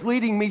what he's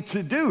leading me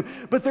to do.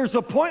 But there's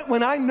a point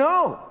when I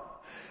know.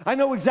 I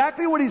know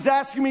exactly what he's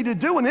asking me to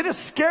do, and it is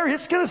scary.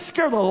 It's going to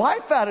scare the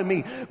life out of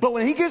me. But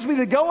when he gives me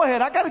the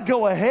go-ahead, I got to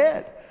go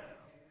ahead.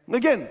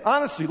 Again,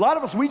 honestly, a lot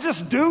of us, we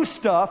just do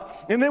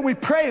stuff, and then we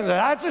pray, and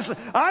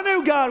I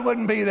knew God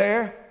wouldn't be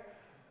there.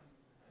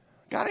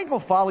 God ain't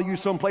going to follow you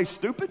someplace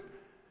stupid.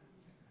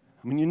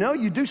 I mean,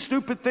 you do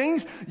stupid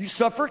things, you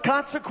suffer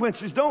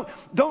consequences.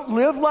 Don't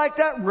live like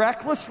that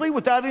recklessly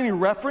without any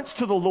reference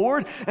to the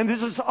Lord, and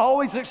just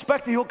always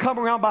expect that he'll come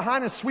around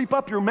behind and sweep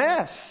up your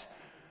mess.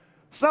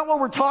 It's not what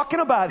we're talking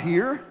about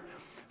here.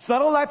 It's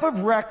not a life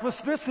of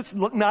recklessness. It's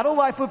not a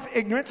life of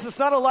ignorance. It's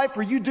not a life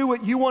where you do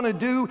what you want to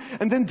do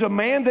and then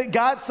demand that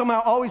God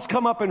somehow always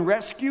come up and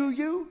rescue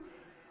you.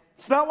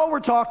 It's not what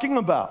we're talking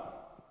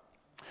about.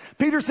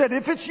 Peter said,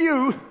 if it's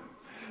you,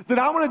 then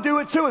I want to do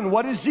it too. And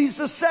what does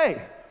Jesus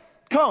say?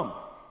 Come.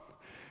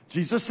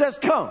 Jesus says,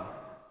 come.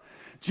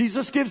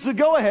 Jesus gives the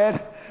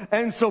go-ahead,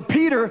 and so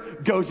Peter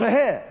goes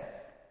ahead.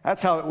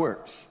 That's how it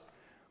works.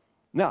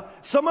 Now,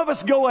 some of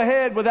us go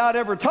ahead without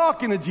ever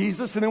talking to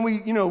Jesus, and then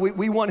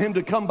we want him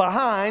to come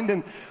behind,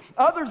 and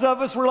others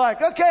of us were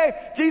like,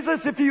 okay,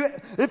 Jesus,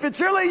 if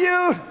it's really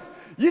you,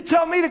 you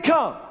tell me to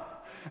come.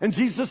 And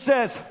Jesus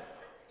says,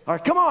 all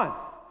right, come on.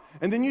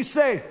 And then you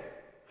say,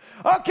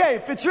 okay,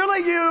 if it's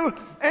really you,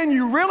 and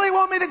you really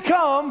want me to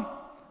come,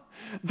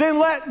 then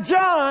let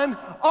John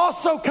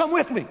also come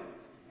with me.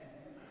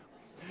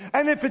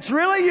 And if it's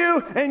really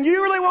you, and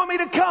you really want me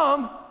to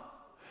come,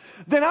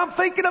 then I'm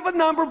thinking of a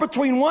number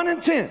between 1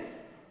 and 10.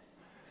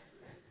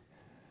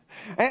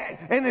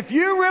 And if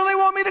you really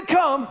want me to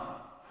come,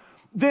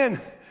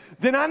 then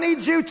I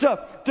need you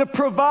to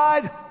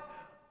provide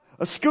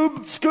a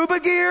scuba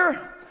gear,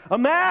 a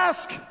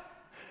mask.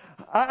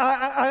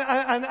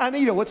 I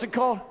need what's it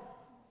called?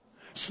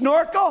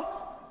 Snorkel.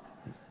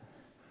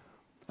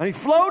 I need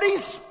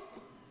floaties.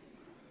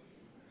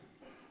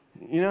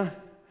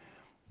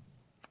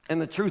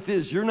 And the truth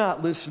is, you're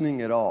not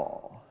listening at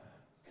all.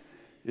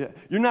 Yeah,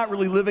 you're not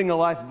really living a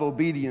life of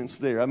obedience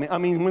there. I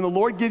mean, when the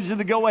Lord gives you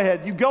the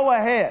go-ahead, you go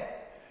ahead.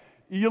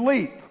 You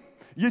leap.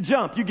 You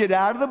jump. You get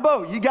out of the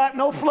boat. You got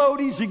no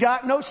floaties. You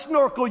got no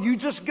snorkel. You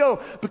just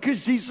go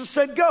because Jesus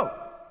said go.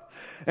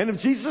 And if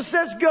Jesus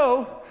says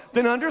go,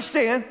 then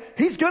understand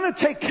he's going to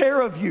take care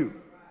of you.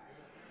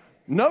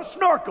 No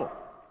snorkel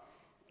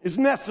is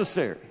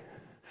necessary.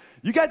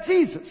 You got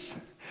Jesus.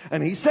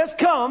 And he says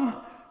come,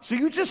 so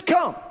you just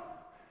come.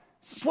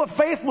 This is what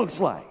faith looks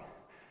like.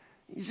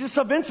 You just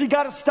eventually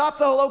got to stop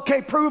the whole,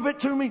 okay, prove it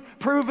to me,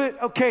 prove it.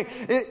 Okay,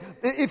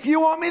 if you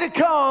want me to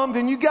come,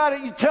 then you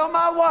tell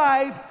my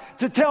wife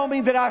to tell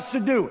me that I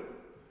should do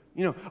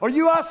it. Or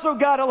you also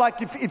got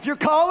to, if you're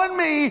calling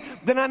me,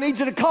 then I need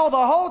you to call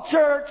the whole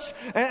church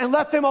and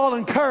let them all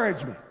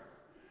encourage me.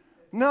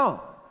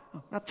 No,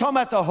 I'm not talking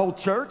about the whole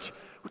church.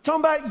 We're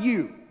talking about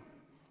you.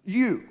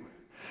 You.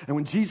 And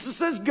when Jesus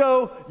says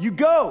go, you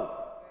go.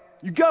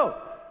 You go.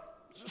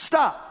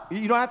 Stop.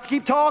 You don't have to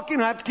keep talking.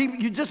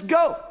 You just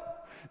go.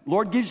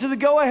 Lord gives you the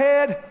go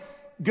ahead.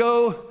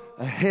 Go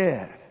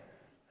ahead.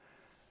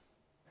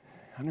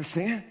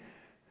 Understand?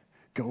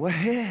 Go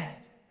ahead.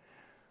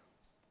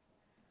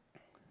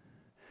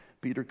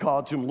 Peter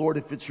called to him, Lord,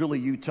 if it's really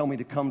you, tell me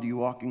to come to you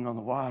walking on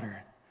the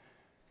water.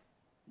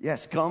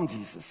 Yes, come,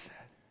 Jesus said.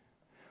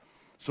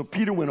 So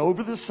Peter went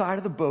over the side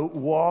of the boat,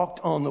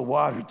 walked on the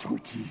water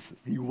toward Jesus.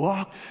 He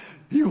walked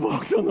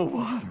on the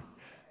water.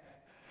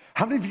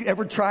 How many of you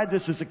ever tried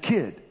this as a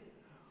kid?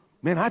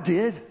 Man, I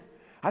did.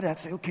 I'd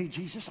say, okay,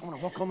 Jesus, I want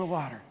to walk on the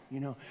water.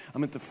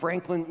 I'm at the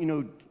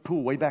Franklin,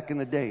 pool way back in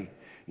the day,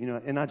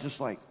 and I just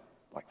like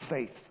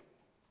faith.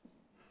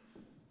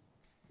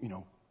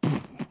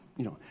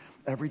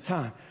 Every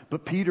time.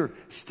 But Peter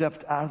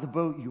stepped out of the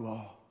boat, you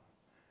all,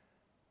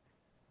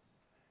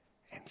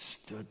 and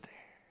stood there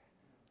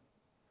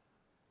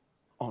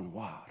on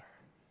water.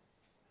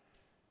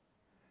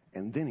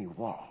 And then he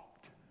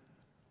walked.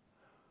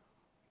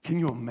 Can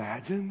you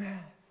imagine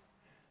that?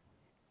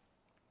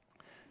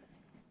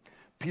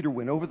 Peter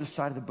went over the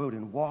side of the boat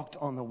and walked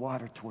on the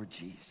water toward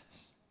Jesus.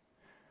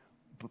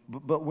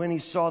 But when he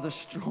saw the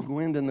strong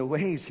wind and the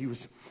waves, he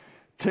was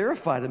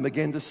terrified and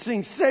began to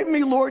sink. Save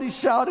me, Lord, he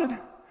shouted.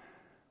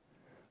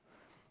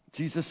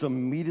 Jesus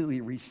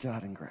immediately reached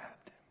out and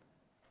grabbed him.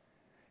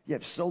 You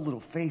have so little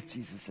faith,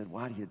 Jesus said,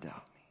 why do you doubt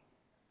me?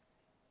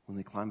 When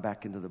they climbed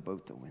back into the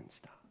boat, the wind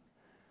stopped.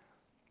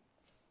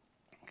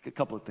 A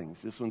couple of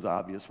things. This one's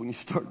obvious. When you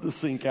start to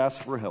sink,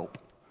 ask for help.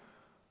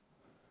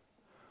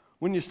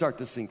 When you start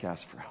to sink,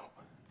 ask for help.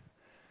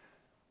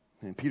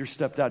 And Peter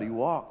stepped out. He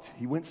walked.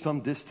 He went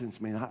some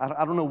distance, man.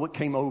 I don't know what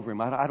came over him.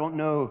 I don't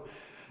know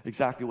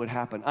exactly what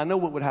happened. I know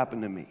what would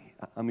happen to me.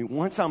 I mean,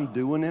 once I'm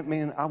doing it,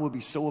 man, I would be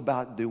so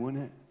about doing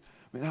it.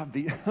 I mean, I'd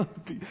be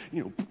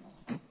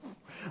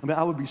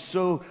I would be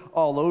so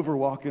all over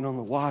walking on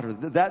the water.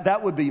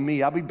 That would be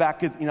me. I'd be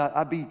back at,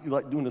 I'd be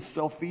like doing a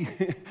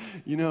selfie,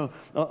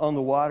 on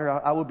the water.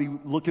 I would be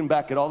looking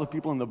back at all the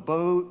people in the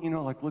boat,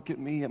 like, look at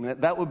me. I mean,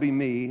 that would be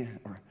me.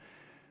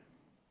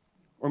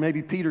 Or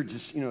maybe Peter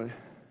just, the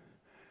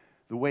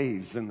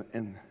waves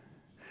and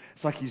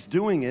It's like he's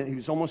doing it. He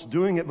was almost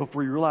doing it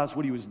before he realized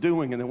what he was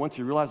doing. And then once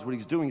he realized what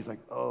he's doing, he's like,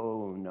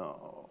 oh,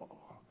 no.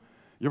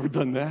 You ever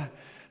done that?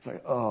 It's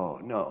like, oh,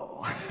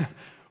 no.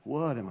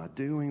 What am I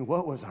doing?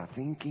 What was I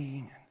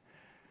thinking?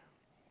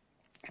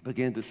 It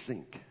began to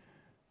sink.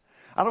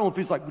 I don't know if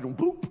it's like,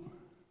 boop,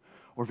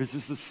 or if it's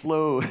just a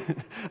slow,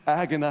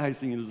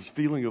 agonizing, this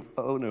feeling of,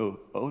 oh, no,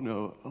 oh,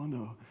 no, oh,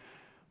 no.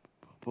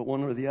 But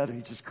one or the other, he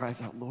just cries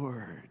out,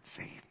 Lord,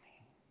 save me.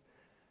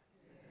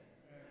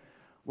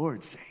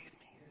 Lord, save me.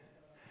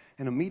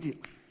 And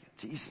immediately,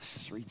 Jesus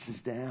just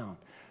reaches down,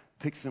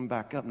 picks him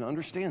back up. Now,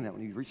 understand that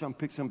when he reaches down and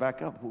picks him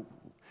back up,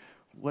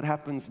 what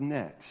happens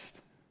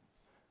next?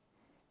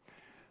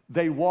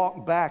 They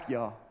walk back,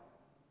 y'all.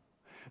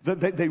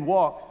 They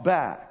walk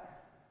back.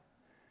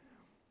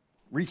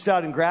 Reached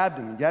out and grabbed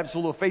him. You have so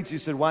little faith. He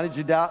said, why did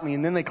you doubt me?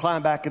 And then they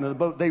climb back into the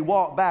boat. They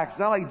walk back. It's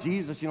not like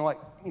Jesus,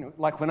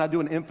 like when I do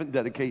an infant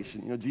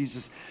dedication,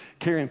 Jesus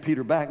carrying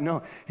Peter back.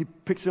 No, he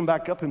picks him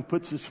back up and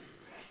puts his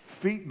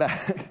feet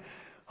back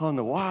on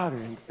the water,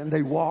 and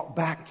they walk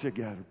back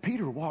together.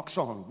 Peter walks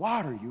on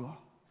water, you all.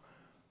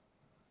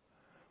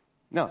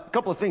 Now, a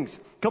couple of things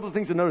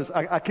to notice.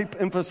 I keep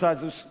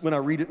emphasizing this when I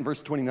read it in verse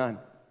 29.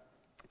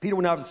 Peter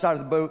went out to the side of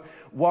the boat,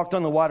 walked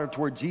on the water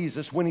toward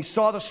Jesus. When he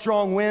saw the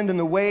strong wind and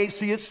the waves,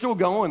 see, it's still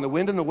going. The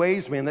wind and the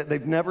waves, man,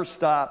 they've never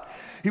stopped.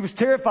 He was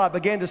terrified,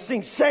 began to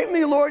sink. Save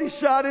me, Lord, he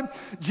shouted.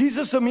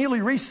 Jesus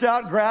immediately reached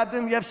out, grabbed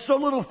him. You have so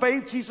little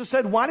faith, Jesus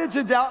said. Why did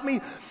you doubt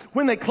me?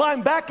 When they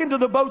climbed back into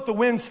the boat, the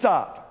wind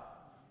stopped.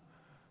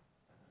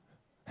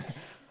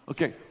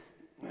 Okay,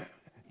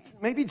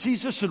 maybe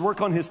Jesus should work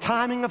on his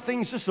timing of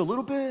things just a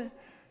little bit.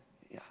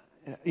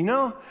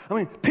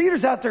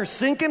 Peter's out there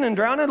sinking and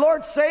drowning.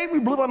 Lord, save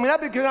me.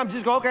 That'd be good. I'm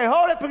just going, okay,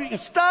 hold it.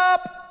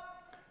 Stop.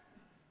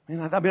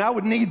 I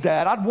would need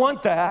that. I'd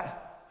want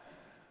that.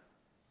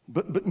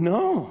 But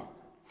no.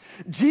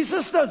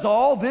 Jesus does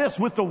all this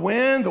with the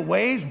wind, the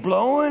waves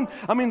blowing.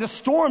 The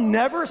storm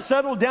never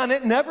settled down.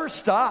 It never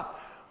stopped.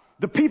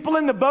 The people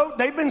in the boat,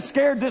 they've been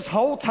scared this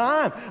whole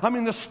time.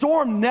 The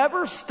storm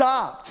never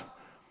stopped.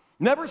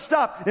 Never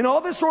stopped. And all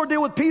this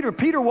ordeal with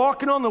Peter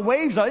walking on the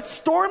waves, it's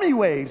stormy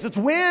waves, it's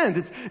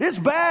wind, it's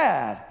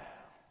bad.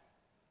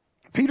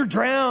 Peter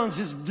drowns,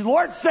 says,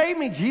 Lord, save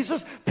me.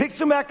 Jesus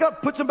picks him back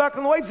up, puts him back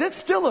on the waves. It's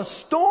still a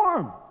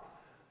storm.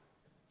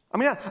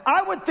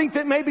 I would think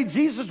that maybe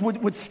Jesus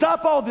would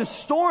stop all this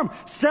storm,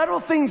 settle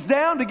things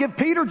down to give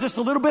Peter just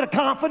a little bit of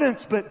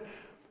confidence, but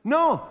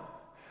no.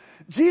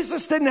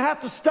 Jesus didn't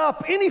have to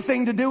stop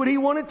anything to do what he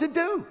wanted to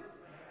do.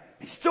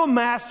 He still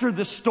mastered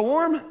the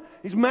storm.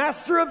 He's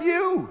master of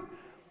you.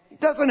 He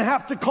doesn't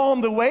have to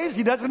calm the waves.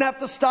 He doesn't have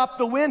to stop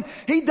the wind.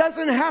 He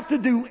doesn't have to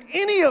do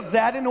any of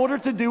that in order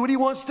to do what he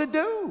wants to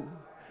do.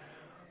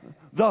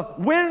 The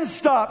wind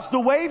stops.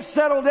 The waves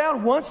settle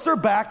down once they're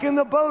back in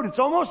the boat. It's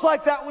almost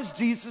like that was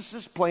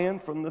Jesus' plan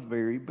from the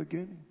very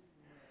beginning.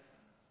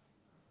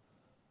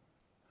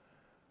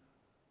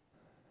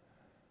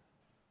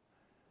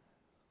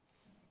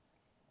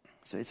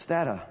 So it's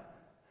that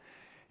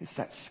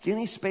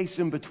skinny space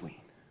in between.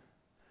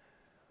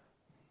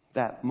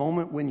 That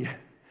moment when you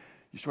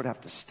sort of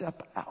have to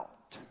step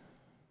out.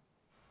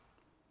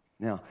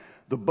 Now,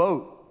 the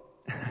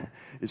boat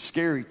is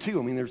scary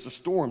too. There's a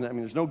storm.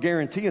 There's no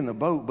guarantee in the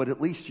boat, but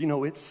at least,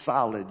 it's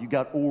solid. You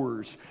got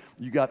oars.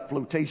 You got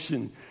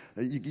flotation.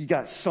 You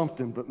got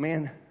something. But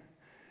man,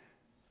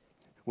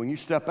 when you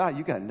step out,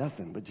 you got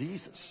nothing but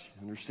Jesus.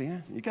 You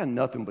understand? You got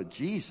nothing but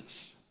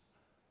Jesus.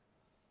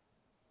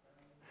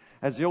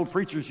 As the old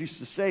preachers used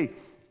to say,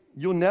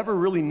 you'll never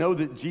really know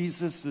that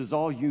Jesus is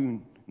all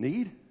you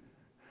need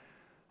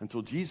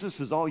until Jesus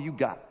is all you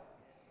got.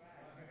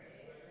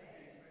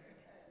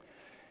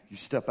 You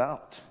step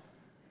out.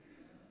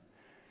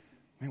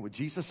 Man, would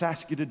Jesus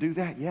ask you to do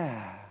that?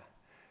 Yeah.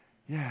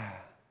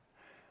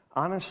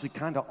 Honestly,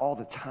 kind of all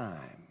the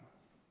time.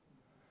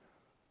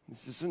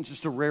 This isn't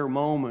just a rare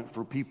moment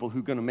for people who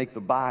are going to make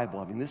the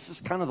Bible. This is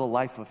kind of the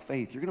life of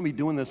faith. You're going to be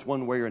doing this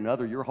one way or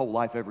another your whole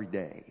life every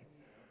day.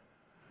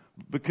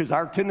 Because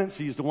our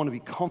tendency is to want to be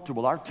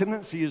comfortable. Our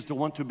tendency is to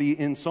want to be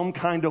in some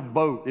kind of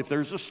boat. If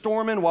there's a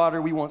storm in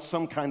water, we want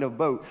some kind of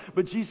boat.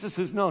 But Jesus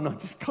says, no,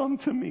 just come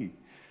to me.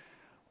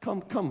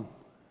 Come.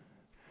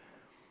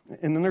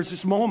 And then there's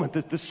this moment,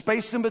 the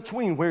space in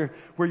between where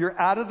you're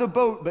out of the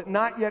boat, but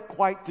not yet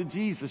quite to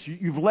Jesus.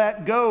 You've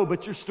let go,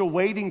 but you're still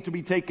waiting to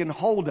be taken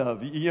hold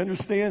of. You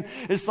understand?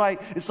 It's like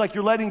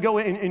you're letting go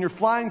and you're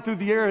flying through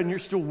the air and you're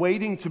still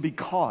waiting to be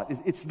caught.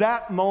 It's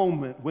that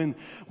moment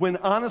when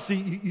honestly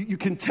you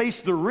can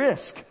taste the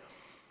risk.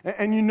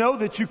 And you know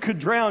that you could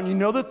drown. You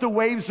know that the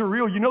waves are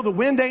real. You know the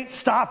wind ain't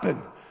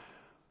stopping.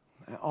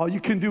 All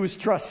you can do is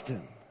trust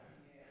him.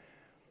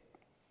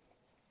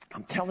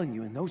 I'm telling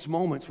you, in those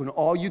moments when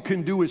all you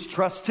can do is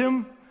trust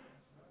him,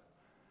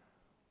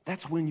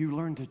 that's when you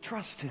learn to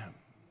trust him.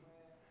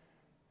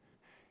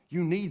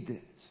 You need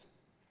this.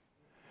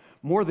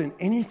 More than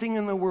anything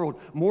in the world,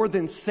 more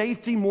than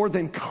safety, more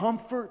than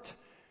comfort,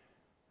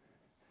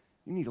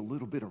 you need a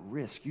little bit of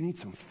risk. You need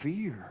some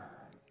fear.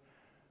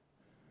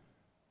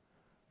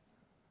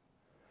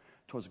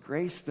 'Twas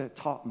grace that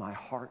taught my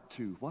heart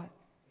to what?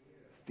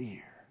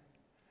 Fear.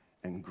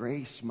 And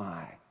grace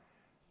my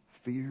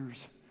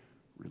fears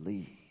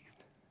relieved.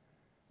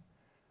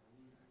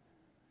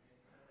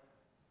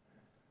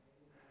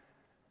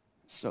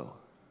 So,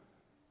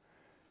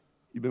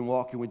 you've been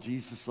walking with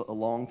Jesus a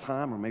long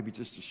time, or maybe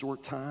just a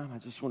short time. I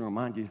just want to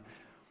remind you,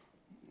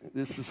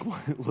 this is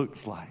what it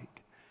looks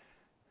like.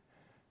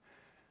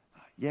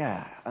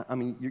 Yeah, I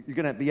mean, you're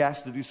going to be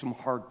asked to do some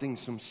hard things,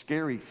 some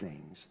scary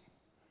things.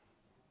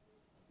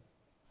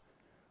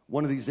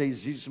 One of these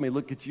days, Jesus may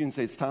look at you and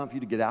say, it's time for you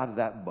to get out of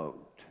that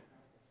boat.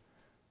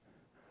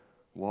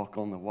 Walk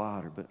on the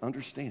water. But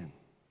understand,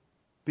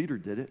 Peter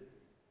did it.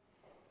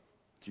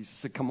 Jesus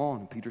said, come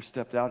on. And Peter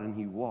stepped out and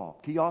he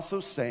walked. He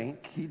also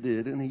sank. He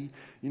did. And he,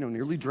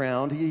 nearly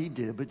drowned. He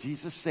did. But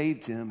Jesus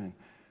saved him. And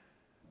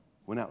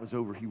when that was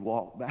over, he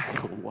walked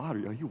back on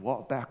water. He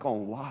walked back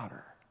on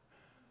water.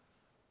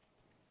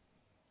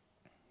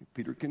 If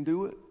Peter can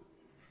do it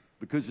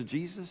because of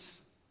Jesus,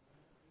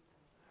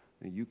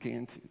 then you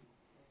can too.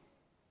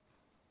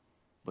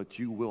 But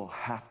you will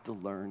have to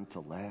learn to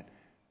let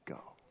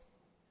go.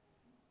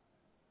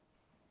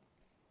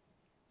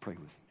 Pray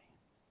with me.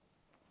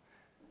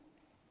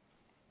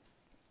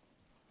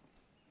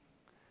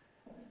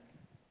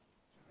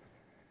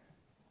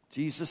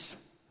 Jesus,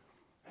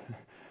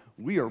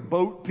 we are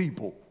boat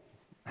people.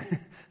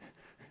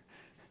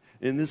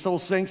 In this whole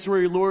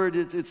sanctuary, Lord,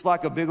 it's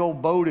like a big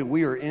old boat, and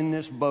we are in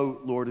this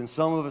boat, Lord. And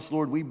some of us,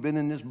 Lord, we've been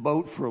in this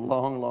boat for a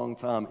long, long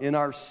time. In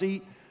our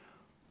seat,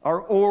 our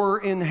oar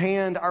in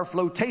hand, our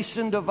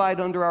flotation device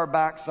under our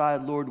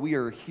backside, Lord, we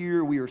are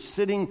here, we are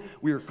sitting,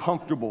 we are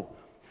comfortable.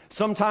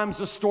 Sometimes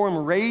the storm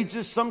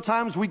rages.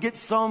 Sometimes we get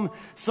some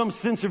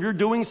sense of you're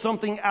doing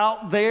something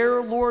out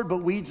there, Lord, but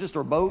we just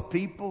are boat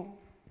people.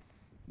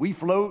 We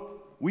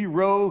float, we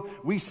row,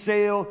 we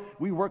sail,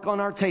 we work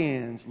on our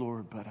tans,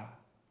 Lord, but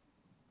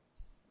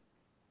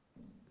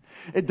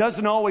it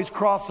doesn't always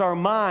cross our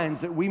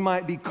minds that we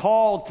might be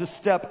called to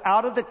step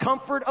out of the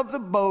comfort of the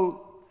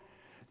boat,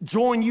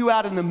 join you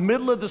out in the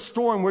middle of the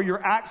storm where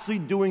you're actually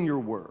doing your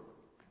work.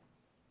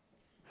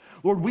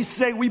 Lord, we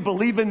say we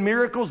believe in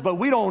miracles, but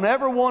we don't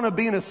ever want to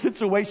be in a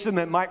situation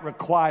that might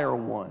require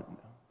one.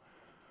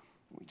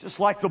 We just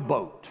like the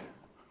boat.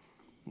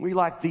 We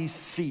like these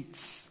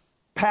seats,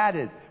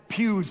 padded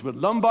pews with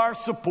lumbar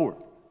support.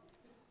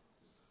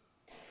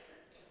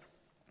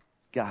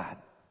 God,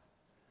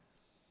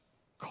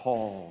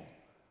 call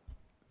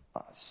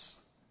us.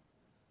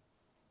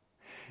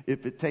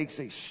 If it takes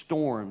a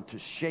storm to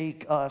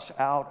shake us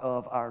out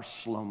of our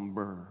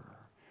slumber,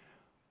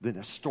 then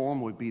a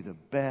storm would be the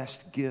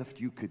best gift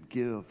you could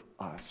give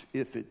us.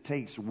 If it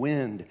takes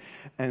wind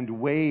and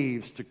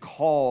waves to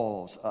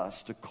cause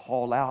us to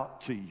call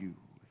out to you.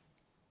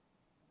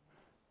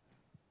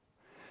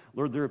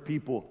 Lord, there are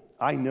people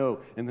I know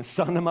in the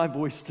sound of my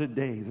voice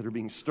today that are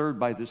being stirred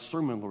by this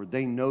sermon, Lord.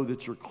 They know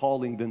that you're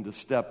calling them to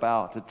step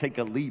out, to take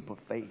a leap of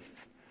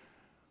faith.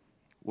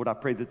 Lord, I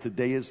pray that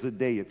today is the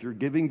day. If you're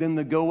giving them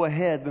the go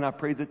ahead, then I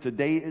pray that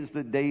today is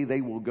the day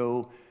they will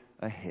go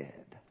ahead.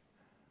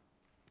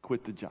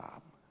 Quit the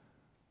job.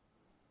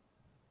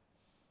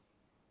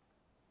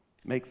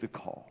 Make the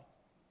call.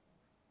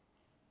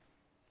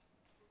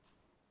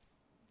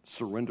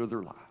 Surrender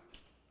their lives.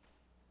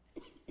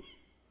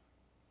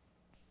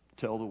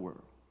 Tell the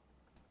world.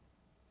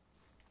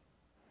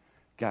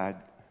 God,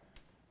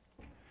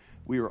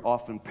 we are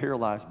often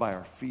paralyzed by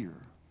our fear.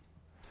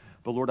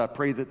 But Lord, I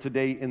pray that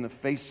today in the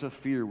face of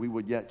fear, we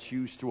would yet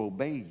choose to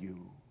obey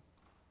you.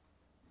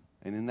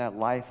 And in that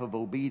life of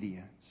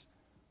obedience,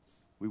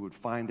 we would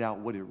find out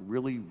what it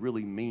really,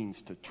 really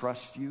means to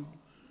trust you.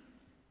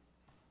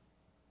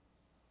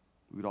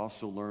 We would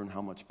also learn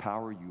how much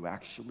power you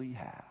actually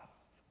have.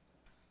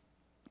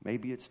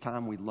 Maybe it's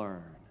time we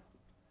learn.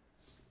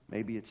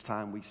 Maybe it's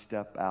time we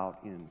step out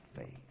in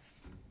faith.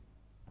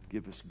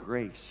 Give us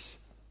grace,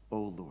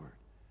 oh Lord,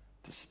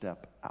 to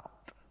step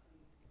out.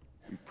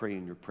 We pray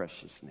in your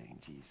precious name,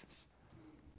 Jesus.